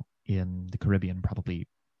people in the Caribbean, probably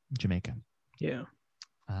Jamaica. Yeah.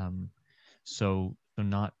 So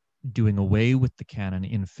not doing away with the canon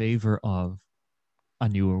in favor of a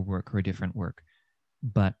newer work or a different work,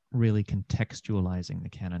 but really contextualizing the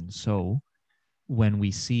canon. So when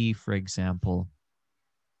we see, for example,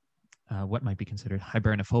 what might be considered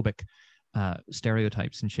hibernophobic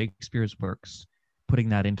stereotypes in Shakespeare's works, putting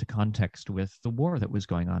that into context with the war that was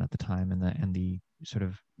going on at the time and the sort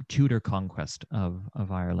of Tudor conquest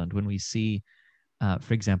of Ireland. When we see,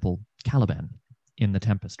 for example, Caliban in The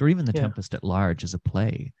Tempest, or even The Tempest at large as a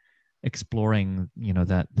play, exploring,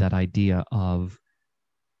 that idea of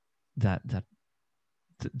that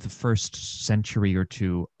the first century or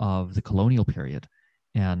two of the colonial period,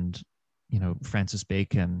 and Francis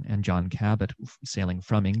Bacon and John Cabot sailing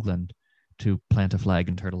from England to plant a flag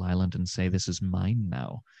in Turtle Island and say, this is mine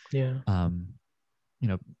now. Yeah.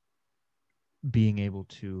 Being able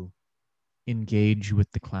to engage with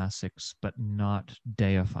the classics but not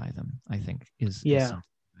deify them, I think is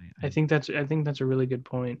I think that's a really good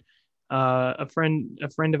point. A friend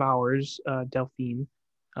of ours, Delphine,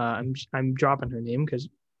 I'm dropping her name because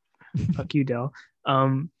fuck you, Del.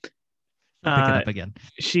 Pick it up again.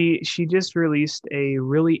 She just released a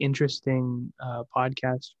really interesting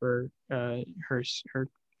podcast for her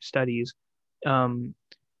studies,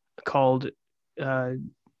 called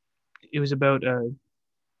it was about a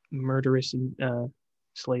murderous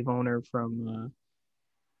slave owner from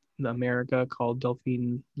America called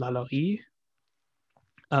Delphine Lalaurie,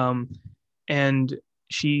 and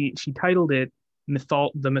she titled it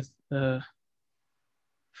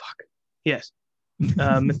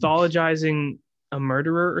mythologizing a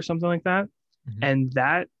murderer or something like that. And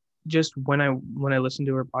that just when I listened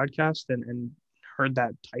to her podcast and heard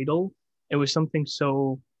that title, it was something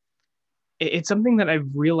it's something that I've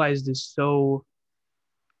realized is so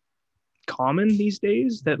common these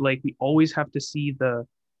days, that like we always have to see the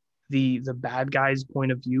bad guy's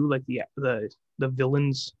point of view, like the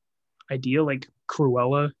villain's idea, like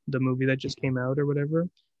Cruella, the movie that just came out or whatever.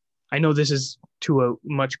 I know this is to a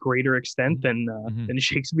much greater extent than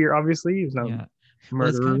Shakespeare, obviously. He's not a murderer. Well,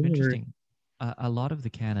 it's kind of interesting. A lot of the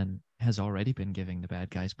canon has already been giving the bad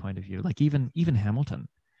guy's point of view. Like even Hamilton,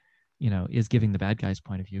 is giving the bad guy's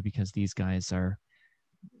point of view, because these guys are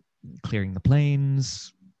clearing the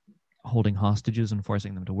plains, holding hostages and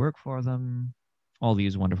forcing them to work for them, all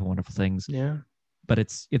these wonderful, wonderful things. Yeah. But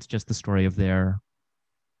it's just the story of their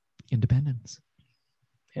independence.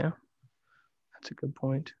 Yeah. That's a good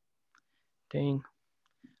point. Dang.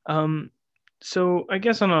 So I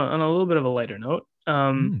guess on a little bit of a lighter note,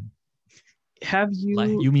 have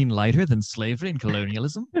you... You mean lighter than slavery and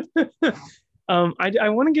colonialism? I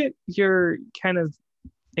want to get your kind of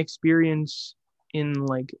experience in,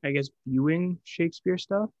 like, I guess, viewing Shakespeare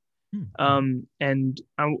stuff. And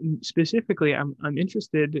specifically, I'm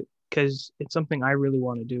interested because it's something I really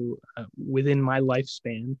want to do within my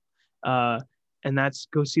lifespan, and that's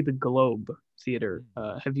go see the Globe Theater.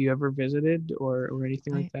 Have you ever visited or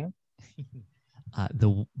anything like that?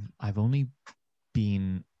 I've only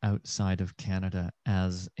been outside of Canada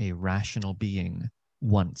as a rational being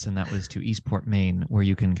once, and that was to Eastport, Maine, where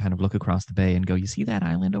you can kind of look across the bay and go, you see that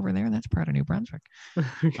island over there? That's part of New Brunswick.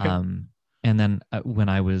 Okay. And then when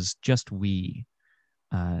I was just a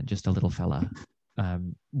little fella,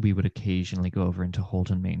 we would occasionally go over into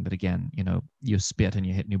Holton, Maine. But again, you spit and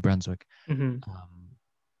you hit New Brunswick.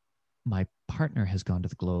 My partner has gone to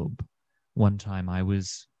the Globe one time I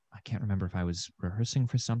can't remember if I was rehearsing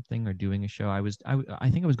for something or doing a show. I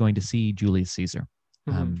think I was going to see Julius Caesar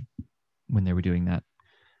when they were doing that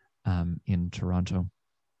in Toronto.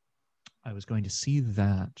 I was going to see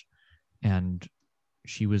that, and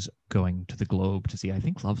she was going to the Globe to see, I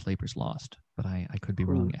think, Love Labor's Lost, but I could be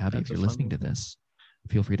wrong. Abby, if you're listening to this,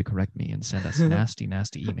 feel free to correct me and send us nasty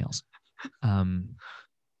emails.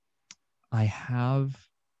 I have,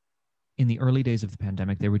 in the early days of the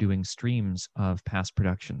pandemic, they were doing streams of past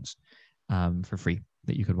productions for free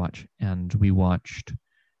that you could watch. And we watched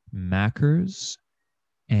Mackers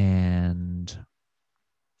and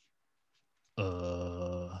there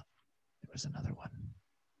was another one.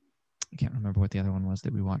 I can't remember what the other one was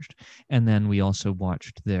that we watched. And then we also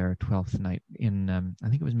watched their 12th night in, I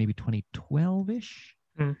think it was maybe 2012-ish.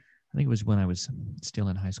 I think it was when I was still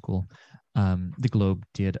in high school. The Globe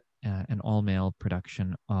did an all-male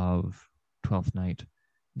production of 12th Night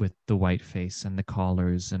with the whiteface and the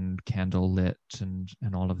collars and candle lit and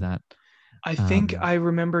all of that. I think I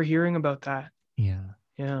remember hearing about that. Yeah.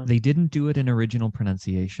 They didn't do it in original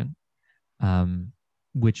pronunciation,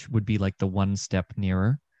 which would be like the one step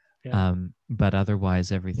nearer. Yeah. But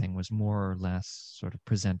otherwise, everything was more or less sort of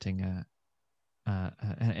presenting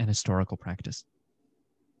an historical practice.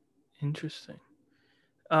 Interesting.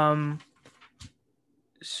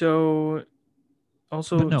 So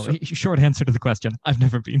also, but no, short answer to the question, I've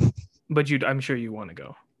never been. But I'm sure you want to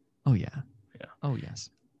go. Oh yeah. Oh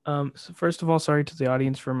yes. So first of all, sorry to the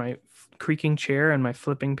audience for my creaking chair and my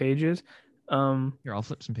flipping pages. Here, I'll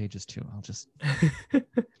flip some pages too. I'll just.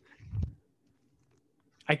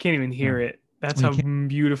 I can't even hear it. That's how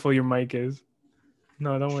beautiful your mic is.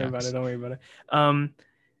 No, don't worry about it. Don't worry about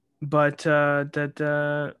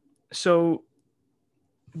it. So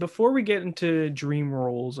before we get into dream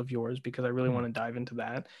roles of yours, because I really want to dive into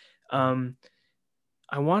that,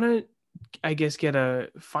 I want to, I guess, get a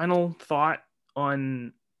final thought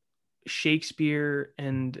on Shakespeare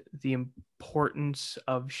and the importance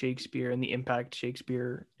of Shakespeare and the impact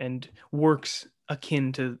Shakespeare and works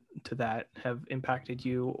akin to that have impacted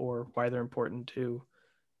you, or why they're important to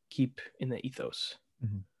keep in the ethos.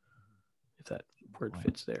 If that word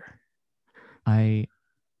fits there. I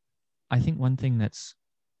think one thing that's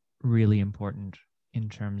really important in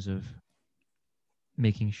terms of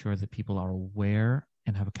making sure that people are aware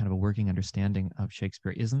and have a kind of a working understanding of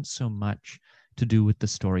Shakespeare isn't so much to do with the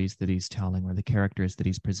stories that he's telling or the characters that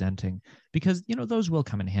he's presenting, because, you know, those will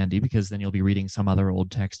come in handy, because then you'll be reading some other old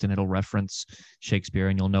text and it'll reference Shakespeare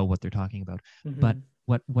and you'll know what they're talking about. But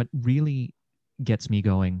what really gets me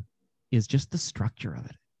going is just the structure of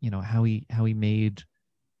it. You know, how he made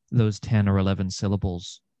those 10 or 11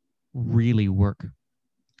 syllables really work.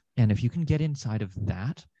 And if you can get inside of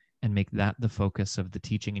that and make that the focus of the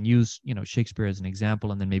teaching, and use, you know, Shakespeare as an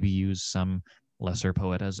example, and then maybe use some lesser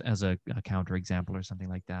poet as a counter example or something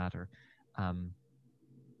like that, or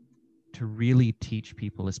to really teach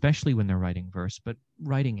people, especially when they're writing verse, but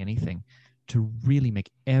writing anything, to really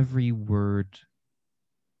make every word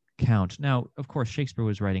count. Now, of course, Shakespeare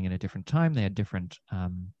was writing in a different time. They had different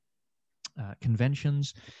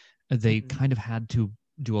conventions. They kind of had to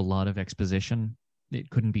do a lot of exposition. It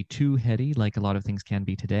couldn't be too heady like a lot of things can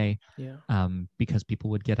be today, because people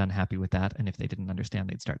would get unhappy with that, and if they didn't understand,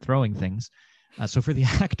 they'd start throwing things. So for the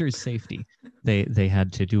actors' safety, they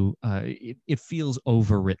had to do. It feels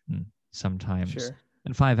overwritten sometimes. Sure.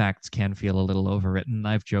 And 5 acts can feel a little overwritten.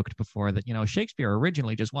 I've joked before that, you know, Shakespeare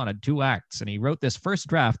originally just wanted 2 acts, and he wrote this first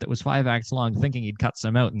draft that was 5 acts long, thinking he'd cut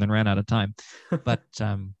some out, and then ran out of time. But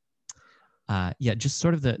just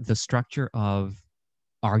sort of the structure of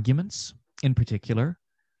arguments, in particular,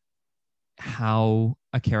 how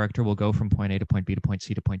a character will go from point A to point B to point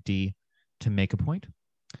C to point D to make a point.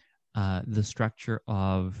 The structure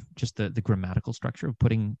of just the grammatical structure of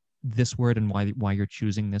putting this word and why you're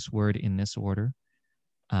choosing this word in this order.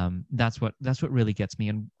 That's what really gets me.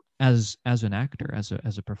 And as an actor, as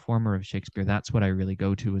a performer of Shakespeare, that's what I really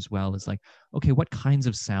go to as well, is like, okay, what kinds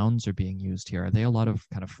of sounds are being used here? Are they a lot of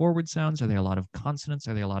kind of forward sounds? Are they a lot of consonants?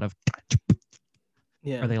 Are they a lot of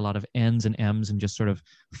Are they a lot of N's and M's and just sort of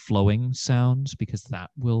flowing sounds? Because that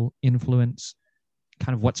will influence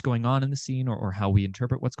kind of what's going on in the scene, or how we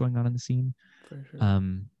interpret what's going on in the scene. For sure.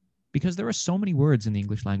 Because there are so many words in the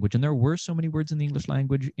English language, and there were so many words in the English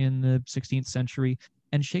language in the 16th century,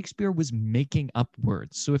 and Shakespeare was making up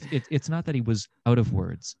words. So if it's not that he was out of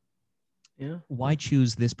words, why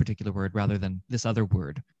choose this particular word rather than this other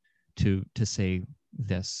word to say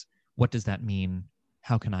this? What does that mean?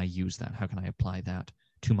 How can I use that? How can I apply that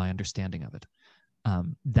to my understanding of it?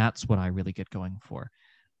 That's what I really get going for.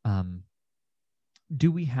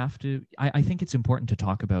 do we have to? I think it's important to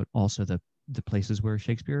talk about also the places where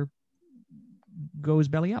Shakespeare goes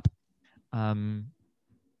belly up.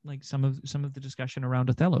 Like some of the discussion around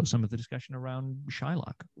Othello, some of the discussion around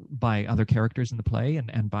Shylock by other characters in the play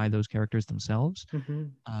and by those characters themselves,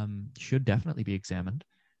 should definitely be examined.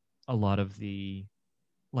 A lot of the,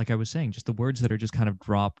 like I was saying, just the words that are just kind of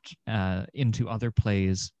dropped into other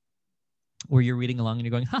plays where you're reading along and you're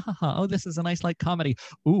going, ha ha ha, oh, this is a nice light comedy.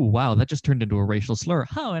 Ooh, wow, that just turned into a racial slur.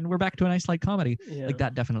 Oh, and we're back to a nice light comedy. Yeah. Like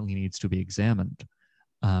that definitely needs to be examined.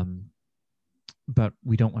 But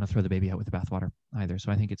we don't want to throw the baby out with the bathwater either.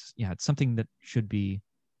 So I think it's something that should be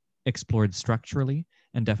explored structurally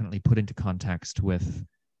and definitely put into context with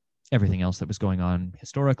everything else that was going on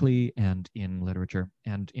historically and in literature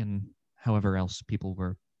and in however else people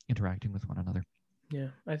were interacting with one another. Yeah,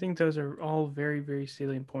 I think those are all very, very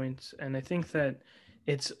salient points, and I think that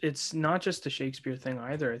it's not just a Shakespeare thing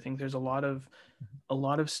either. I think there's a lot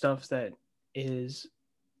of stuff that is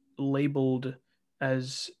labeled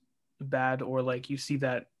as bad, or like you see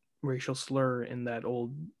that racial slur in that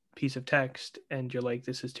old piece of text and you're like,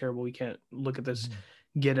 this is terrible, we can't look at this,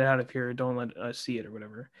 get it out of here, don't let us see it or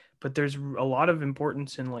whatever. But there's a lot of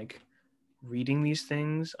importance in like reading these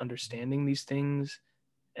things, understanding these things,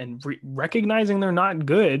 and recognizing they're not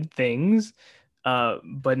good things,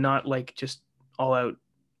 but not like just all out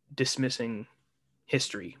dismissing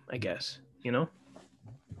history, I guess, you know?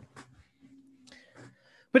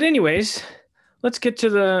 But anyways, let's get to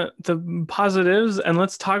the positives and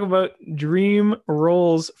let's talk about dream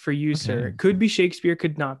roles for you, sir. Could be Shakespeare,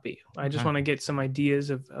 could not be. I just want to get some ideas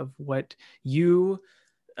of what you,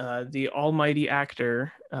 the almighty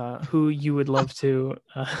actor, who you would love to,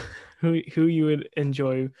 who you would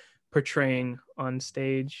enjoy portraying on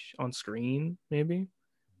stage, on screen, maybe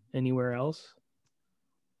anywhere else.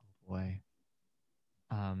 Boy,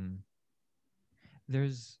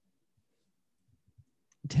 there's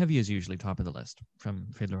Tevye is usually top of the list from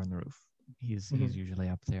Fiddler on the Roof. He's usually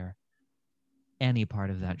up there. Any part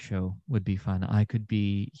of that show would be fun. I could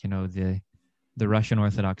be, the Russian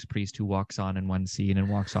Orthodox priest who walks on in one scene and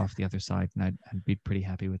walks off the other side, and I'd be pretty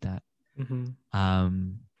happy with that.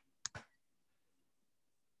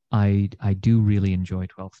 I do really enjoy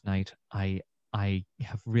Twelfth Night. I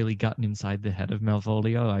have really gotten inside the head of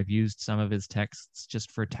Malvolio. I've used some of his texts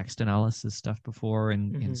just for text analysis stuff before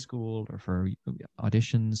in school or for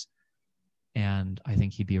auditions. And I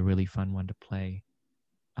think he'd be a really fun one to play.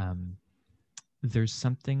 There's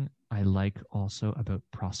something I like also about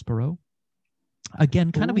Prospero.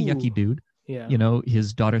 Again, kind of a yucky dude. Yeah.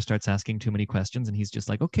 His daughter starts asking too many questions and he's just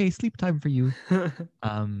like, okay, sleep time for you.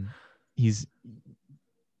 He's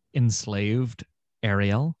enslaved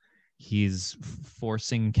Ariel. He's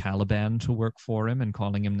forcing Caliban to work for him and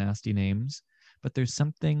calling him nasty names. But there's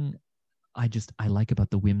something I like about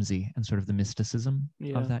the whimsy and sort of the mysticism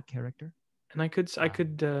of that character. And I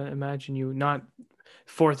could imagine you, not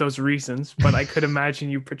for those reasons, but I could imagine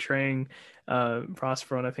you portraying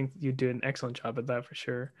Prospero, and I think you do an excellent job at that for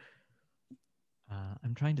sure.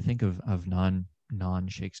 I'm trying to think of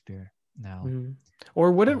non-Shakespeare now.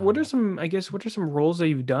 Or what are some roles that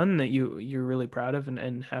you've done that you're really proud of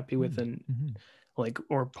and happy with, and like,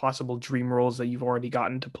 or possible dream roles that you've already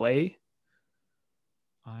gotten to play?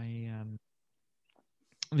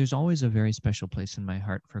 There's always a very special place in my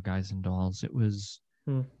heart for Guys and Dolls. It was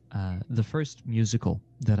the first musical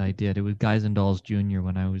that I did. It was Guys and Dolls Junior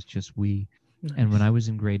when I was just wee. Nice. And when I was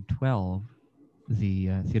in grade 12, the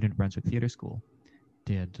Theatre New Brunswick Theatre School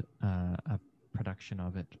did a production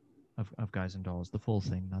of it, of Guys and Dolls, the full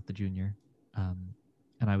thing, not the junior.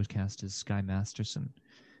 And I was cast as Sky Masterson,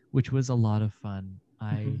 which was a lot of fun.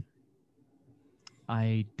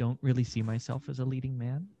 I don't really see myself as a leading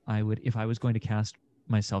man. If I was going to cast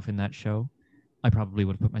myself in that show, I probably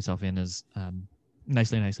would have put myself in as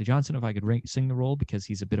Nicely Johnson if I could sing the role, because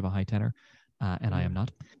he's a bit of a high tenor, and I am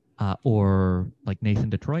not. Or like Nathan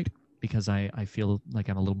Detroit, because I feel like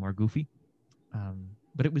I'm a little more goofy.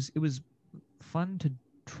 But it was fun to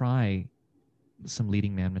try some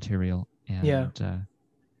leading man material, and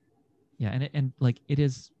and like it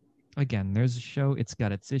is, again, there's a show, it's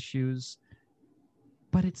got its issues,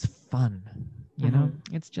 but it's fun. You know,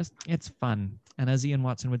 it's fun. And as Ian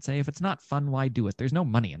Watson would say, if it's not fun, why do it? There's no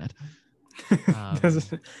money in it. That's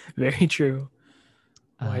very true.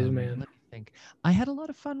 Wise man. Let me think. I had a lot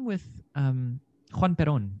of fun with Juan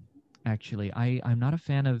Perón, actually. I'm not a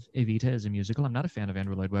fan of Evita as a musical. I'm not a fan of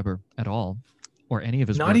Andrew Lloyd Webber at all, or any of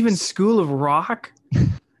his works. Not even School of Rock?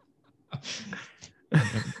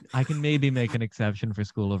 I can maybe make an exception for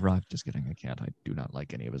School of Rock. Just kidding, I can't. I do not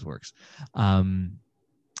like any of his works.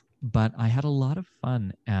 But I had a lot of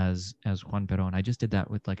fun as Juan Perón. I just did that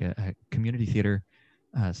with like a community theater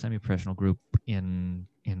semi-professional group in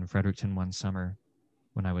Fredericton one summer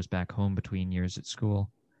when I was back home between years at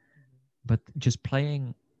school. But just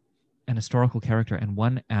playing an historical character, and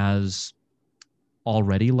one as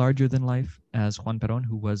already larger than life as Juan Perón,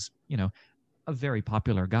 who was, you know, a very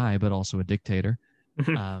popular guy, but also a dictator,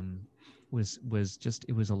 was just,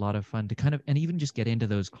 it was a lot of fun to kind of, and even just get into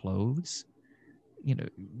those clothes, you know,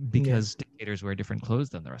 because dictators wear different clothes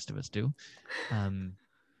than the rest of us do.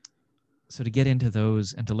 So to get into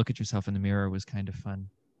those and to look at yourself in the mirror was kind of fun.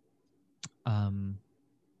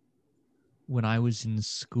 When I was in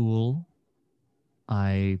school,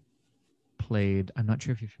 I played, I'm not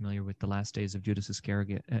sure if you're familiar with The Last Days of Judas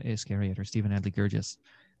Iscariot or Stephen Adly Gurgis,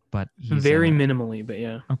 but he's very minimally, but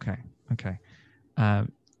yeah. Okay.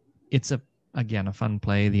 It's again a fun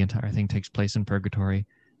play. The entire thing takes place in purgatory,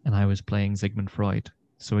 and I was playing Sigmund Freud.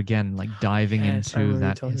 So again, like diving into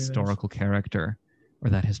that historical character or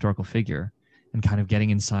that historical figure, and kind of getting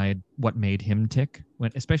inside what made him tick.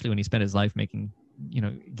 Especially when he spent his life making, you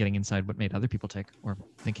know, getting inside what made other people tick, or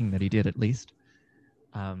thinking that he did at least.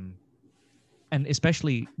 And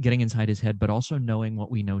especially getting inside his head, but also knowing what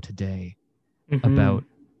we know today about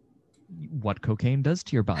what cocaine does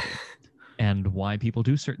to your body and why people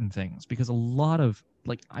do certain things. Because a lot of,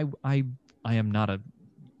 like, I am not a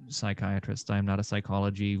psychiatrist, I am not a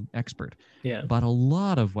psychology expert, but a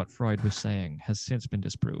lot of what Freud was saying has since been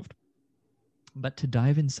disproved. But to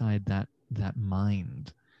dive inside that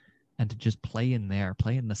mind and to just play in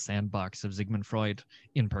the sandbox of Sigmund Freud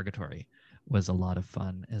in purgatory was a lot of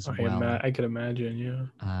fun as well. I could imagine,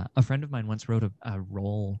 yeah. A friend of mine once wrote a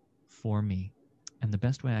role for me, and the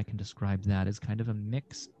best way I can describe that is kind of a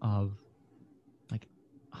mix of like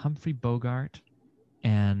Humphrey Bogart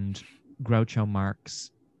and Groucho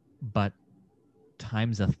Marx, but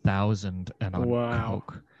times 1,000 and on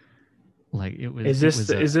coke. Like it was.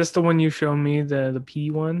 Is this the one you show me, the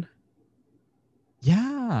P one?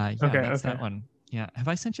 Yeah, that's that one. Yeah, have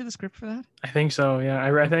I sent you the script for that? I think so. Yeah,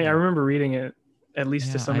 I think I remember reading it, at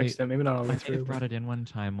least to some extent. Maybe not all the way through. I brought it in one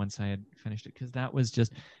time once I had finished it, because that was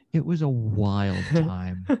just, it was a wild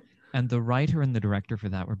time. And the writer and the director for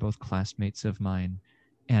that were both classmates of mine,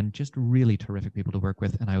 and just really terrific people to work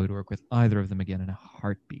with. And I would work with either of them again in a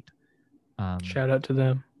heartbeat. Shout out to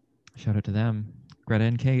them. Shout out to them, Greta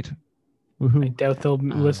and Kate. Woohoo. I doubt they'll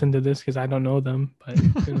listen to this because I don't know them, but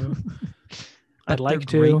you know. I'd like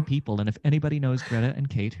to. Great people, and if anybody knows Greta and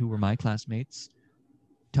Kate, who were my classmates,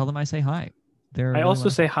 tell them I say hi. I also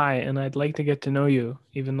say hi, and I'd like to get to know you,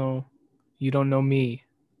 even though you don't know me.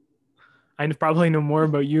 I probably know more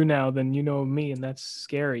about you now than you know me, and that's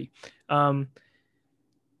scary.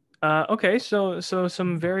 Okay, so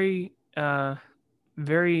some very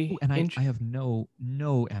very. And I have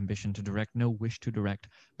no ambition to direct, no wish to direct,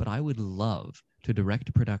 but I would love to direct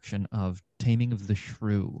a production of Taming of the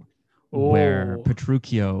Shrew, where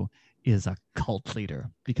Petruchio is a cult leader,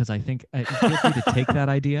 because I think feel free to take that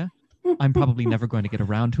idea. I'm probably never going to get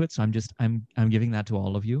around to it, so I'm giving that to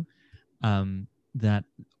all of you. That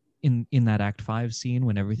in that Act 5 scene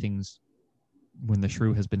when the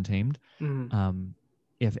shrew has been tamed,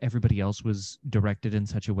 if everybody else was directed in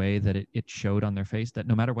such a way that it showed on their face that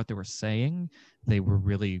no matter what they were saying, they were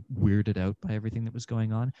really weirded out by everything that was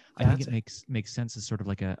going on. I think it makes sense as sort of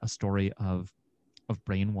like a story of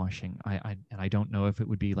brainwashing. I don't know if it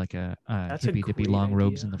would be like a hippy dippy long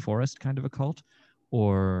robes in the forest kind of a cult,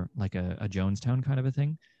 or like a Jonestown kind of a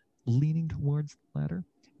thing, leaning towards the latter.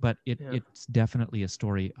 But it's definitely a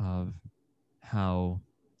story of how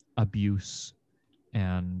abuse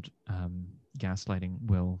and gaslighting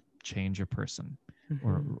will change a person,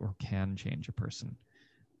 or can change a person.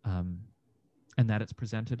 And that it's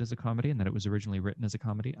presented as a comedy, and that it was originally written as a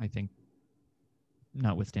comedy, I think,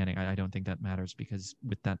 notwithstanding, I don't think that matters, because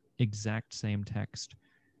with that exact same text,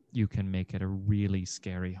 you can make it a really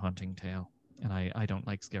scary, haunting tale. And I don't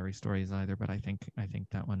like scary stories either, but I think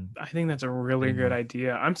that one. I think that's a really good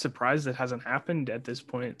idea. I'm surprised it hasn't happened at this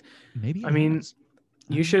point. Maybe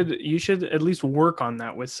you should at least work on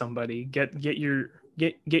that with somebody. Get your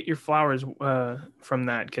flowers from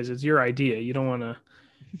that, because it's your idea. You don't want to.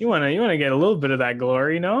 You want to get a little bit of that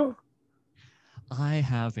glory, no? I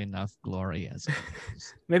have enough glory as it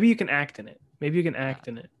is. Maybe you can act in it.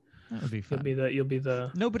 That would be fun. You'll be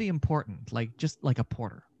the nobody important, just like a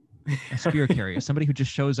porter, a spear carrier, somebody who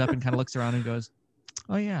just shows up and kind of looks around and goes,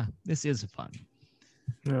 "Oh yeah, this is fun."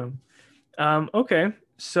 Yeah. Okay.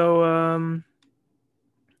 So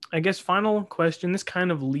I guess final question. This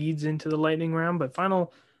kind of leads into the lightning round, but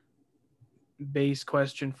final base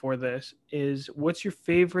question for this is: what's your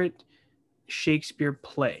favorite Shakespeare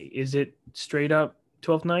play? Is it straight up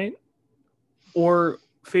Twelfth Night, or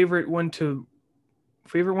favorite one to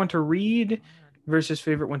read versus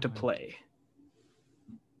favorite one to play?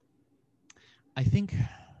 I think.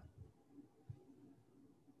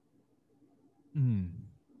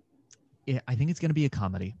 Yeah, I think it's going to be a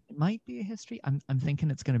comedy. It might be a history. I'm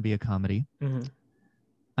thinking it's going to be a comedy. Mm-hmm.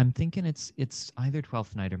 I'm thinking it's either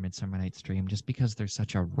Twelfth Night or Midsummer Night's Dream, just because they're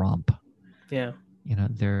such a romp. Yeah. You know,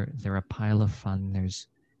 they're a pile of fun. There's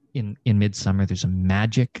in Midsummer, there's a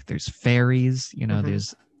magic, there's fairies. You know,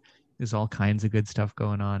 Mm-hmm. there's all kinds of good stuff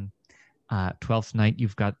going on. Twelfth Night,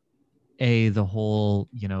 you've got the whole,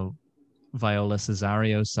 you know, Viola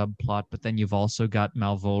Cesario subplot, but then you've also got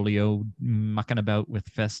Malvolio mucking about with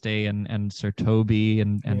Feste and Sir Toby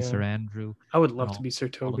and Sir Andrew. I would love to be Sir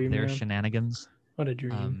Toby, all of their man. shenanigans. What a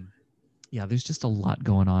dream. Yeah, there's just a lot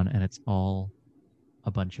going on, and it's all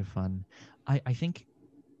a bunch of fun. I think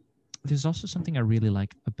there's also something I really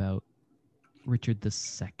like about Richard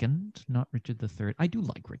II, not Richard III. I do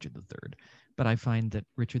like Richard III, but I find that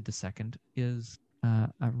Richard II is a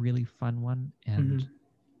really fun one, and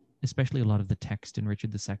especially a lot of the text in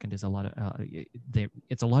Richard II is a lot of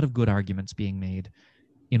it's a lot of good arguments being made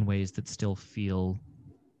in ways that still feel,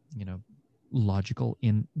 you know, logical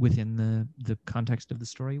within the context of the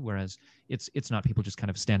story, whereas it's not people just kind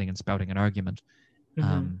of standing and spouting an argument.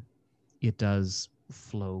 It does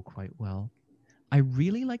flow quite well. I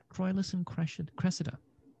really like Troilus and Cressida.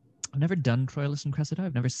 I've never done Troilus and Cressida.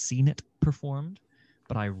 I've never seen it performed,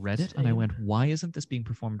 but I read it and I went, why isn't this being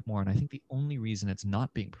performed more? And I think the only reason it's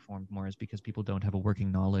not being performed more is because people don't have a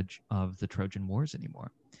working knowledge of the Trojan Wars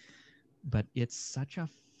anymore. But it's such a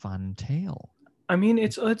fun tale. I mean,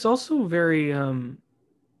 it's also very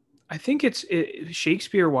I think it's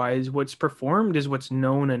Shakespeare wise, what's performed is what's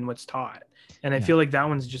known and what's taught. And I feel like that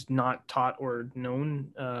one's just not taught or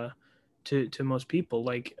known to most people.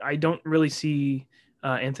 Like, I don't really see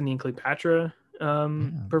Anthony and Cleopatra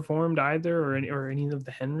performed either, or any of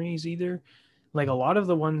the Henrys either. Like, a lot of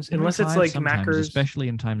the ones, unless it's like Macker's, especially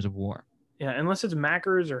in times of war. Yeah, unless it's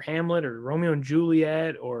Macker's or Hamlet or Romeo and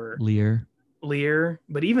Juliet or Lear.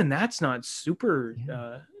 But even that's not super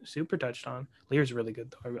super touched on. Lear's really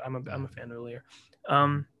good though. I'm a fan of Lear.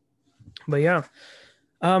 But yeah.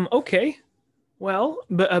 Okay. Well,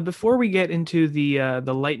 but before we get into the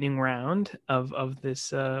lightning round of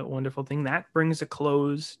this wonderful thing, that brings a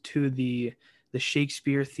close to the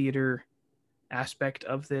Shakespeare theater aspect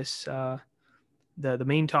of this the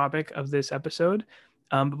main topic of this episode.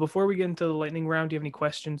 But before we get into the lightning round, do you have any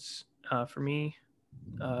questions for me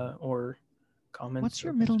or comments? What's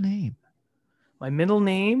your middle name? My middle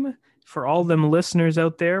name, for all them listeners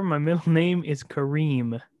out there, my middle name is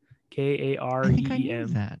Kareem. Kareem. I think I knew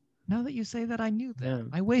that. Now that you say that, I knew that. Yeah.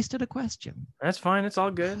 I wasted a question. That's fine. It's all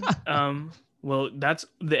good. Well, that's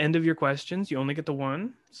the end of your questions. You only get the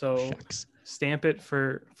one. So Shucks. Stamp it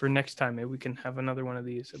for next time. Maybe we can have another one of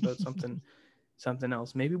these about something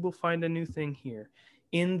else. Maybe we'll find a new thing here.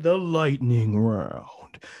 In the lightning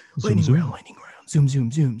round. Lightning round. Zoom.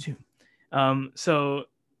 So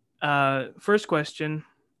first question.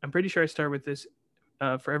 I'm pretty sure I start with this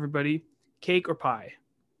for everybody. Cake or pie?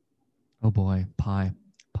 Oh boy, pie,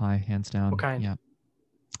 hands down. What kind? Yeah.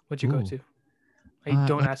 What'd you go to? I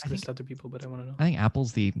don't ask this to other people, but I want to know. I think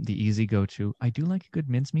apple's the easy go-to. I do like a good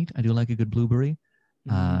mincemeat. I do like a good blueberry.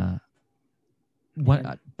 Pumpkin,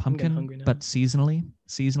 but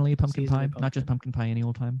seasonally pumpkin pie, not just pumpkin pie any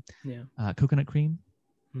old time. Yeah. Coconut cream.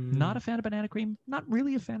 Not a fan of banana cream. Not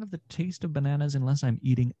really a fan of the taste of bananas unless I'm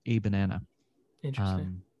eating a banana.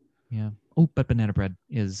 Interesting. Yeah. Oh, but banana bread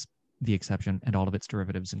is the exception, and all of its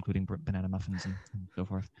derivatives, including banana muffins and so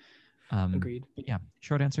forth. Agreed. Yeah.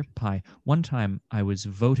 Short answer, pie. One time I was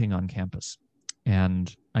voting on campus,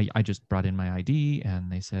 and I just brought in my ID,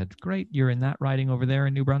 and they said, great, you're in that riding over there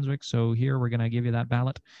in New Brunswick, so here, we're going to give you that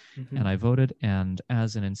ballot. And I voted, and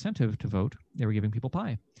as an incentive to vote, they were giving people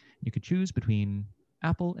pie. You could choose between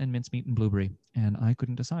apple and mincemeat and blueberry, and I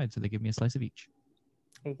couldn't decide, so they gave me a slice of each.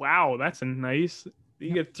 Wow, that's a nice.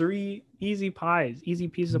 You get 3 easy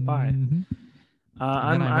pieces of pie.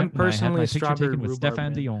 I'm personally a strawberry with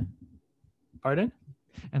Stéphane Dion. Pardon?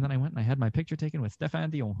 And then I went and I had my picture taken with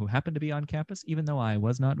Stéphane Dion, who happened to be on campus, even though I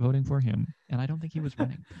was not voting for him, and I don't think he was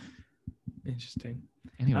running. Interesting.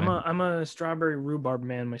 Anyway, I'm a strawberry rhubarb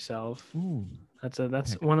man myself. Ooh, that's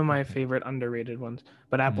one of my favorite underrated ones.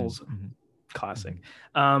 But apples, classic.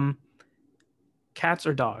 Cats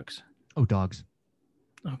or dogs? Oh, dogs.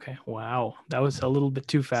 Okay. Wow, that was a little bit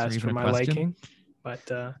too fast for my liking.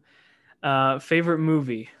 But favorite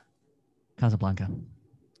movie? Casablanca.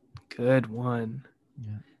 Good one.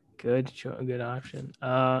 Yeah. Good option.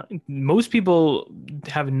 Most people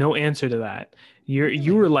have no answer to that.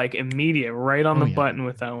 You were like immediate, right on the button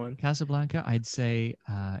with that one. Casablanca, I'd say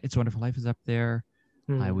It's a Wonderful Life is up there.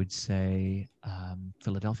 I Hmm. would say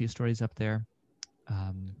Philadelphia Story's up there.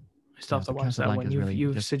 I still have to watch that one. Casablanca's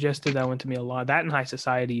You've just suggested that one to me a lot. That and High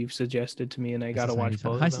Society you've suggested to me, and I got to watch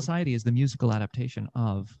both High of them. Society is the musical adaptation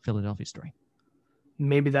of Philadelphia Story.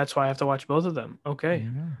 Maybe that's why I have to watch both of them. Okay.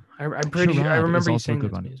 I'm pretty sure I remember you also saying a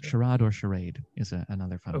good that to one. me. Charade or Charade is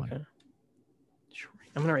another fun one. Okay.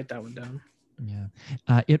 I'm gonna write that one down. Yeah.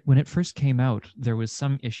 When it first came out, there was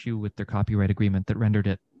some issue with their copyright agreement that rendered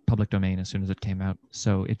it public domain as soon as it came out.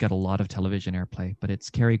 So it got a lot of television airplay, but it's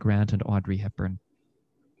Cary Grant and Audrey Hepburn.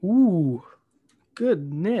 Ooh,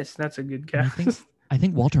 goodness, that's a good guess. I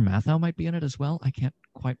think Walter Matthau might be in it as well. I can't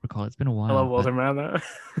quite recall. It's been a while. I love Walter Matthau.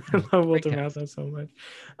 I love Walter Matthau so much.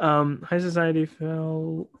 High Society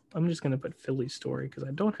fell. I'm just gonna put Philly Story because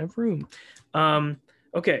I don't have room.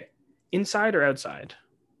 Okay, inside or outside?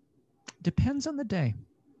 Depends on the day.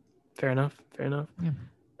 Fair enough. Yeah.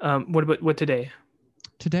 What today?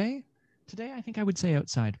 Today, I think I would say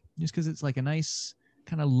outside, just because it's like a nice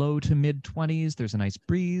kind of low to mid 20s. There's a nice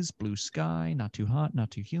breeze, blue sky, not too hot,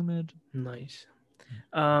 not too humid. Nice.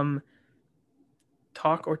 Talk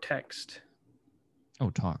or text?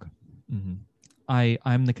 Oh, talk. Mm-hmm.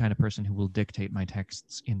 I'm the kind of person who will dictate my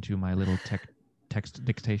texts into my little text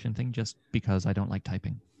dictation thing just because I don't like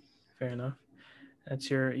typing. Fair enough.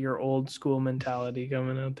 That's your old school mentality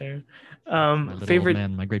coming out there. My little favorite old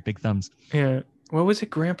man, my great big thumbs. Yeah. What was it,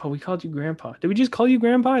 Grandpa? We called you Grandpa. Did we just call you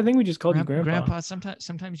Grandpa? I think we just called you Grandpa. Grandpa.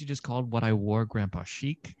 Sometimes you just called what I wore Grandpa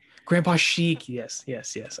Chic. Grandpa Chic. Yes.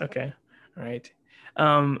 Okay. All right.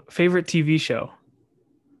 Favorite TV show?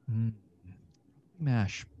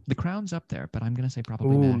 MASH. The Crown's up there, but I'm gonna say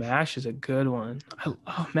probably MASH. MASH is a good one.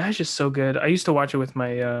 MASH is so good. I used to watch it with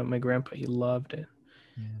my my grandpa. He loved it.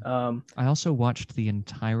 Yeah. I also watched the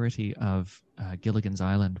entirety of Gilligan's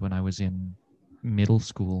Island when I was in middle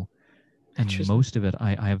school. And most of it,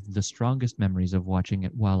 I have the strongest memories of watching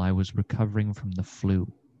it while I was recovering from the flu.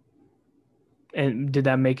 And did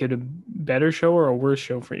that make it a better show or a worse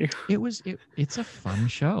show for you? It's a fun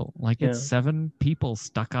show. Like it's 7 people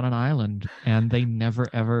stuck on an island and they never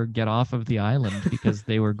ever get off of the island because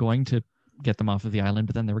they were going to get them off of the island,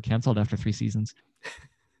 but then they were canceled after 3 seasons.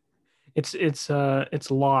 It's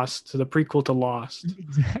Lost, the prequel to Lost.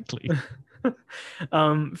 Exactly.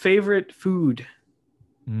 Favorite food?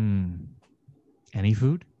 Any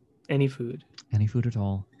food? Any food. Any food at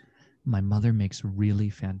all. My mother makes really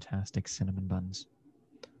fantastic cinnamon buns.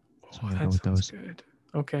 So I'm gonna go with those. Good.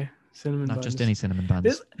 Okay, cinnamon buns. Not just any cinnamon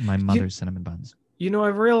buns. My mother's cinnamon buns. You know,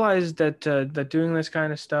 I've realized that that doing this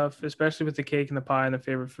kind of stuff, especially with the cake and the pie and the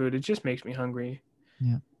favorite food, it just makes me hungry.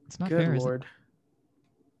 Yeah, it's not fair. Good Lord.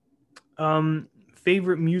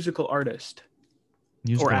 Favorite musical artist?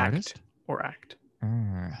 Musical artist? Or act?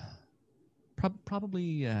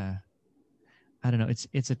 Probably. I don't know.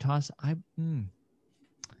 It's a toss.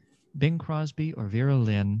 Bing Crosby or Vera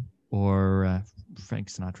Lynn or Frank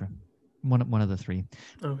Sinatra. One of the 3.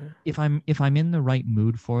 Okay. If I'm in the right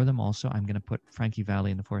mood for them, also I'm going to put Frankie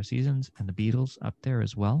Valli and the Four Seasons and the Beatles up there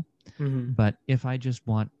as well. Mm-hmm. But if I just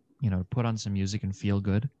want to put on some music and feel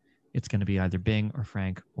good, it's going to be either Bing or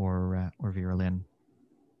Frank or Vera Lynn.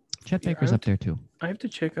 Chet Baker's up there too. I have to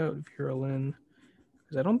check out Vera Lynn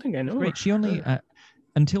because I don't think I know. Great. She only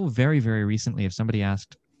until very very recently, if somebody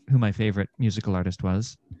asked who my favorite musical artist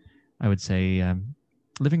was, I would say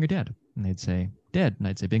Living or Dead, and they'd say Dead, and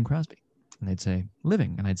I'd say Bing Crosby, and they'd say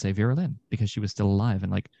Living, and I'd say Vera Lynn because she was still alive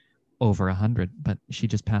and like over 100, but she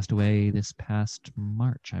just passed away this past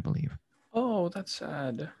March, I believe. Oh, that's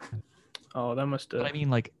sad. Oh, that must have. But I mean,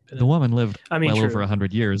 like the woman lived over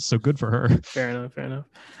 100 years, so good for her. Fair enough.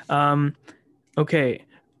 Okay.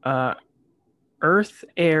 Earth,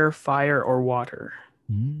 air, fire, or water?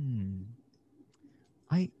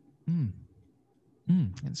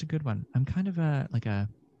 That's a good one. I'm kind of a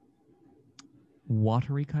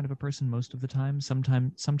watery kind of a person most of the time.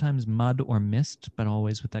 Sometimes mud or mist, but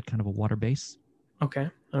always with that kind of a water base. Okay.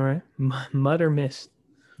 All right. Mud or mist?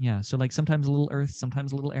 Yeah. So like sometimes a little earth,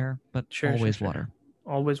 sometimes a little air, but always water.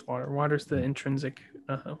 Always water. Water's the intrinsic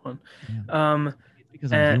one. Yeah.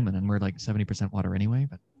 Because I'm human and we're like 70% water anyway.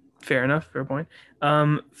 But fair enough. Fair point.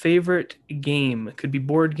 Favorite game? Could be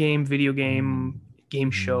board game, video game, game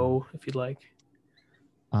show, if you'd like.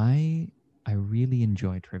 I really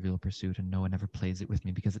enjoy Trivial Pursuit, and no one ever plays it with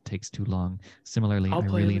me because it takes too long. Similarly, I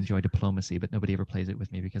really enjoy Diplomacy, but nobody ever plays it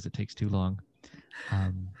with me because it takes too long.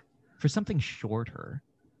 For something shorter,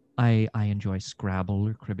 I enjoy Scrabble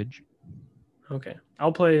or Cribbage. Okay,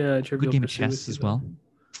 I'll play Trivial Pursuit. Good game of chess as well.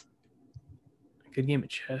 Good game of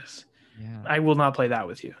chess. Yeah. I will not play that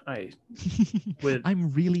with you. I would.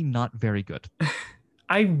 I'm really not very good.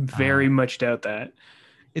 I very much doubt that.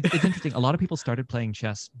 It's interesting. A lot of people started playing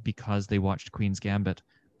chess because they watched Queen's Gambit,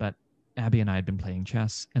 but Abby and I had been playing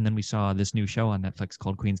chess, and then we saw this new show on Netflix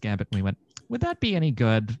called Queen's Gambit, and we went, would that be any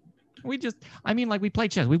good? We play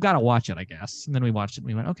chess. We've got to watch it, I guess. And then we watched it, and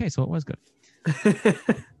we went, okay, so it was good.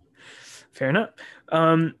 Fair enough.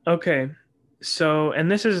 Okay. So, and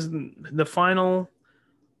this is the final,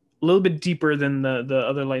 a little bit deeper than the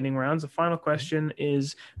other lightning rounds. The final question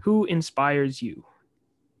is, who inspires you?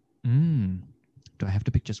 Do I have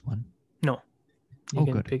to pick just one? No. You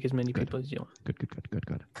can good. pick as many people as you want. Good.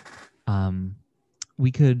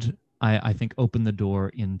 We could, I think, open the door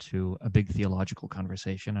into a big theological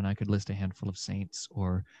conversation, and I could list a handful of saints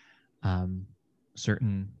or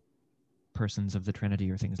certain persons of the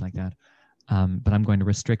Trinity or things like that. But I'm going to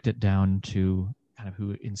restrict it down to kind of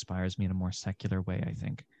who inspires me in a more secular way, I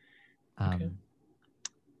think. Okay.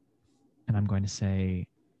 And I'm going to say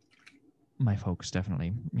my folks,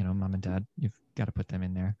 definitely. Mom and dad, you've got to put them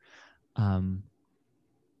in there.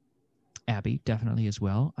 Abby, definitely as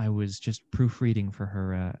well. I was just proofreading for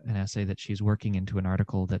her an essay that she's working into an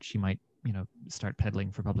article that she might, start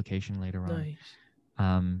peddling for publication later on.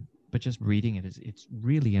 Nice. But just reading it's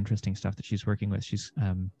really interesting stuff that she's working with. She's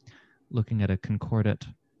looking at a concordat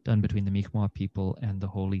done between the Mi'kmaq people and the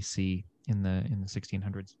Holy See in the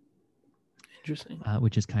 1600s. Interesting.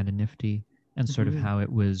 Which is kind of nifty, and sort of how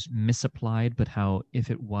it was misapplied, but how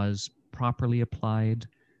if it was properly applied,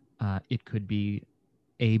 it could be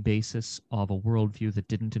a basis of a worldview that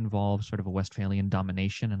didn't involve sort of a Westphalian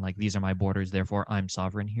domination and like, these are my borders, therefore I'm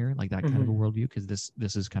sovereign here, like that kind of a worldview, because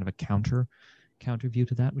this is kind of a counter view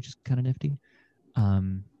to that, which is kind of nifty.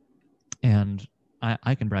 And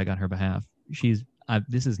I can brag on her behalf.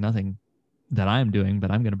 This is nothing that I'm doing,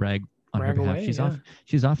 but I'm going to brag on her behalf.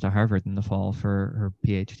 She's off to Harvard in the fall for her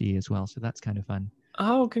PhD as well, so that's kind of fun.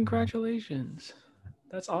 Oh, congratulations.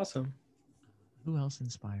 That's awesome. Who else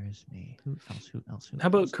inspires me? Who else? How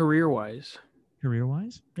about career-wise?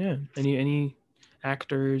 Career-wise? Yeah. Any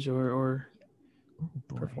actors or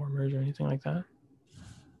performers or anything like that?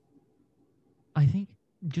 I think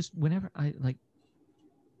just whenever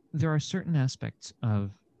there are certain aspects of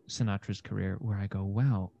Sinatra's career where I go,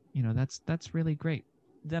 wow, that's really great.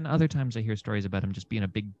 Then other times I hear stories about him just being a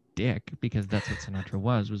big dick, because that's what Sinatra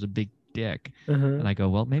was a big dick. And I go,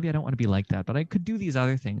 well, maybe I don't want to be like that, but I could do these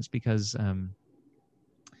other things because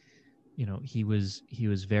he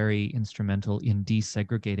was very instrumental in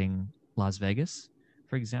desegregating Las Vegas,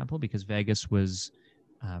 for example, because Vegas was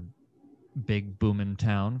big booming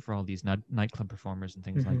town for all these nightclub performers and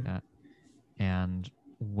things like that. And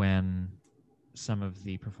when some of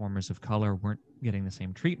the performers of color weren't getting the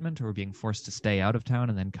same treatment, or were being forced to stay out of town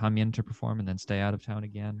and then come in to perform and then stay out of town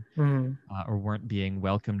again, or weren't being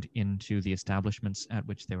welcomed into the establishments at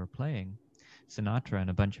which they were playing, Sinatra and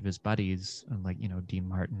a bunch of his buddies, like Dean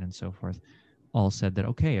Martin and so forth, all said that,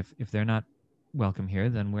 okay, if they're not welcome here,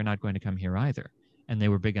 then we're not going to come here either. And they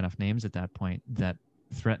were big enough names at that point that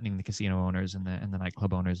threatening the casino owners and the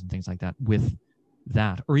nightclub owners and things like that with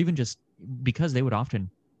that, or even just because they would often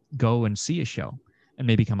go and see a show and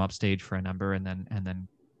maybe come up stage for a number and then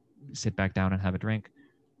sit back down and have a drink.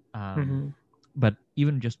 But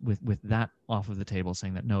even just with that off of the table,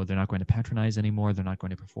 saying that no, they're not going to patronize anymore, they're not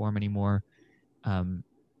going to perform anymore,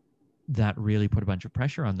 that really put a bunch of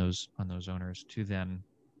pressure on those owners to then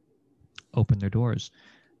open their doors.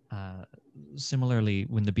 Similarly,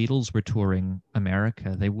 when the Beatles were touring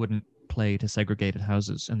America, they wouldn't play to segregated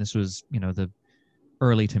houses, and this was the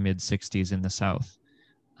early to mid 60s in the South.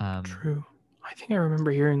 True. I think I remember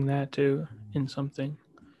hearing that too in something.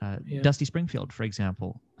 Dusty Springfield, for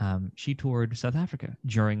example, she toured South Africa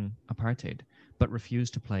during apartheid, but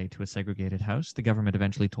refused to play to a segregated house. The government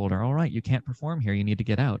eventually told her, all right, you can't perform here, you need to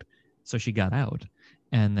get out. So she got out.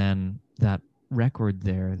 And then that record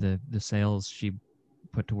there, the sales she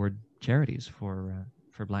put toward charities for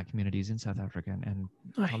Black communities in South Africa and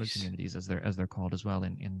colored communities, as they're called as well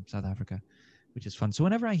in South Africa, which is fun. So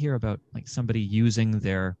whenever I hear about like somebody using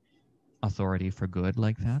their authority for good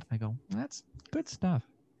like that, I go, that's good stuff.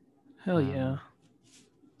 Hell yeah.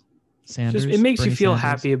 Sanders, it makes Bernie you feel Sanders.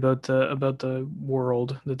 happy about the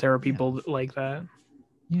world that there are people like that.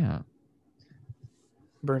 Yeah.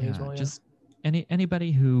 Bernie as well. Yeah. Just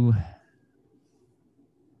anybody who,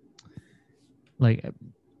 like,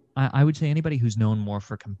 I would say anybody who's known more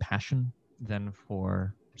for compassion than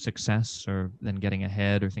for success or than getting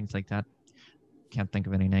ahead or things like that. Can't think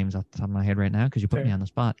of any names off the top of my head right now because you put me on the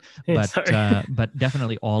spot. But but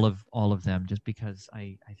definitely all of them, just because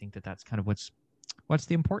I think that's kind of what's what's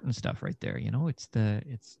the important stuff right there?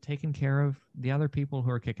 It's taking care of the other people who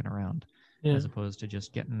are kicking around, Yeah. as opposed to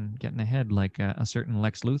just getting ahead like a certain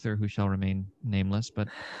Lex Luthor who shall remain nameless, but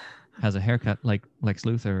has a haircut like Lex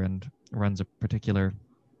Luthor and runs a particular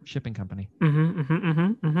shipping company.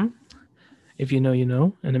 If you know, you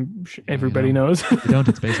know, and everybody You know. knows. If you don't,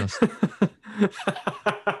 it's Bezos.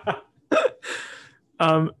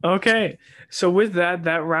 Okay, so with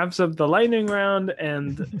that wraps up the lightning round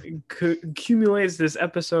and accumulates this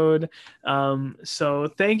episode. So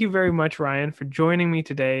thank you very much, Ryan, for joining me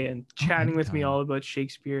today and chatting with me all about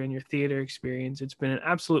Shakespeare and your theater experience. It's been an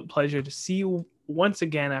absolute pleasure to see you once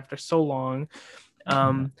again after so long.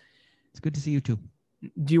 It's good to see you too.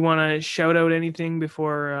 Do you want to shout out anything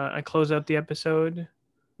before I close out the episode?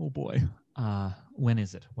 Oh boy. When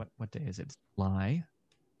is it? What day is it? July.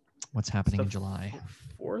 What's happening in July?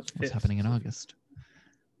 4th. What's happening in August?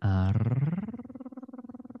 Nothing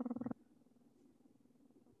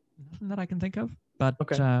that I can think of. But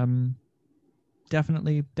okay.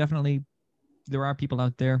 Definitely, there are people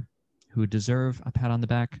out there who deserve a pat on the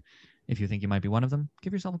back. If you think you might be one of them,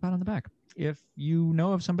 give yourself a pat on the back. If you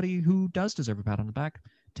know of somebody who does deserve a pat on the back,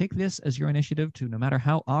 take this as your initiative to, no matter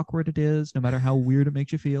how awkward it is, no matter how weird it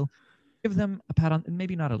makes you feel, give them a pat on,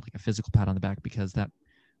 maybe not like a physical pat on the back, because that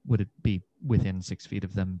would be within 6 feet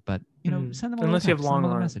of them, but send them a unless you have long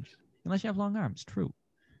arms. message. Unless you have long arms, true.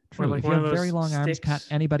 Like if you have very long arms, pat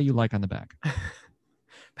anybody you like on the back.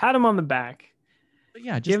 Pat them on the back. But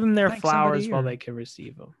yeah, just give them their flowers while they can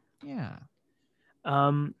receive them. Yeah.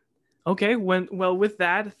 Okay. With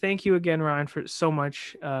that, thank you again, Ryan, for so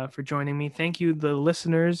much for joining me. Thank you, the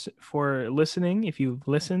listeners, for listening. If you've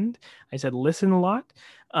listened, I said listen a lot.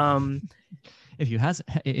 If you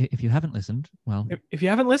haven't listened, well, if you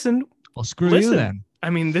haven't listened, well, screw you then. I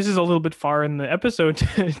mean, this is a little bit far in the episode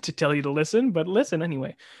to tell you to listen, but listen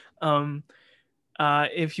anyway.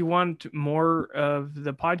 If you want more of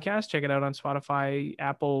the podcast, check it out on Spotify,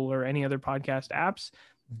 Apple, or any other podcast apps.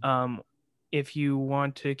 If you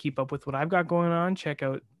want to keep up with what I've got going on, check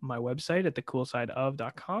out my website at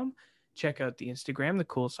thecoolsideof.com. Check out the Instagram,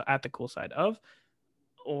 at the cool side of,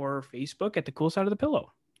 or Facebook at the cool side of the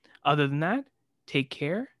pillow. Other than that, take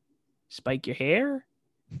care, spike your hair.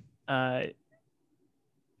 I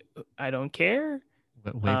don't care.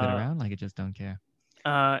 But wave it around like you just don't care.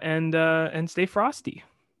 And stay frosty.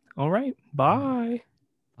 All right. Bye.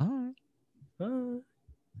 Bye. Bye.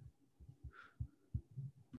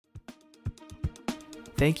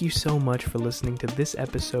 Thank you so much for listening to this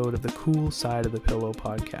episode of the Cool Side of the Pillow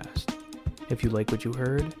podcast. If you like what you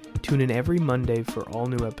heard, tune in every Monday for all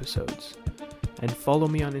new episodes. And follow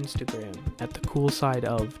me on Instagram at the Cool Side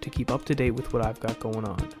of to keep up to date with what I've got going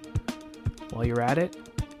on. While you're at it,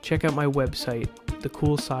 check out my website,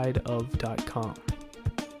 thecoolsideof.com.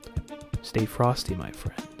 Stay frosty, my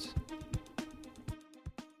friends.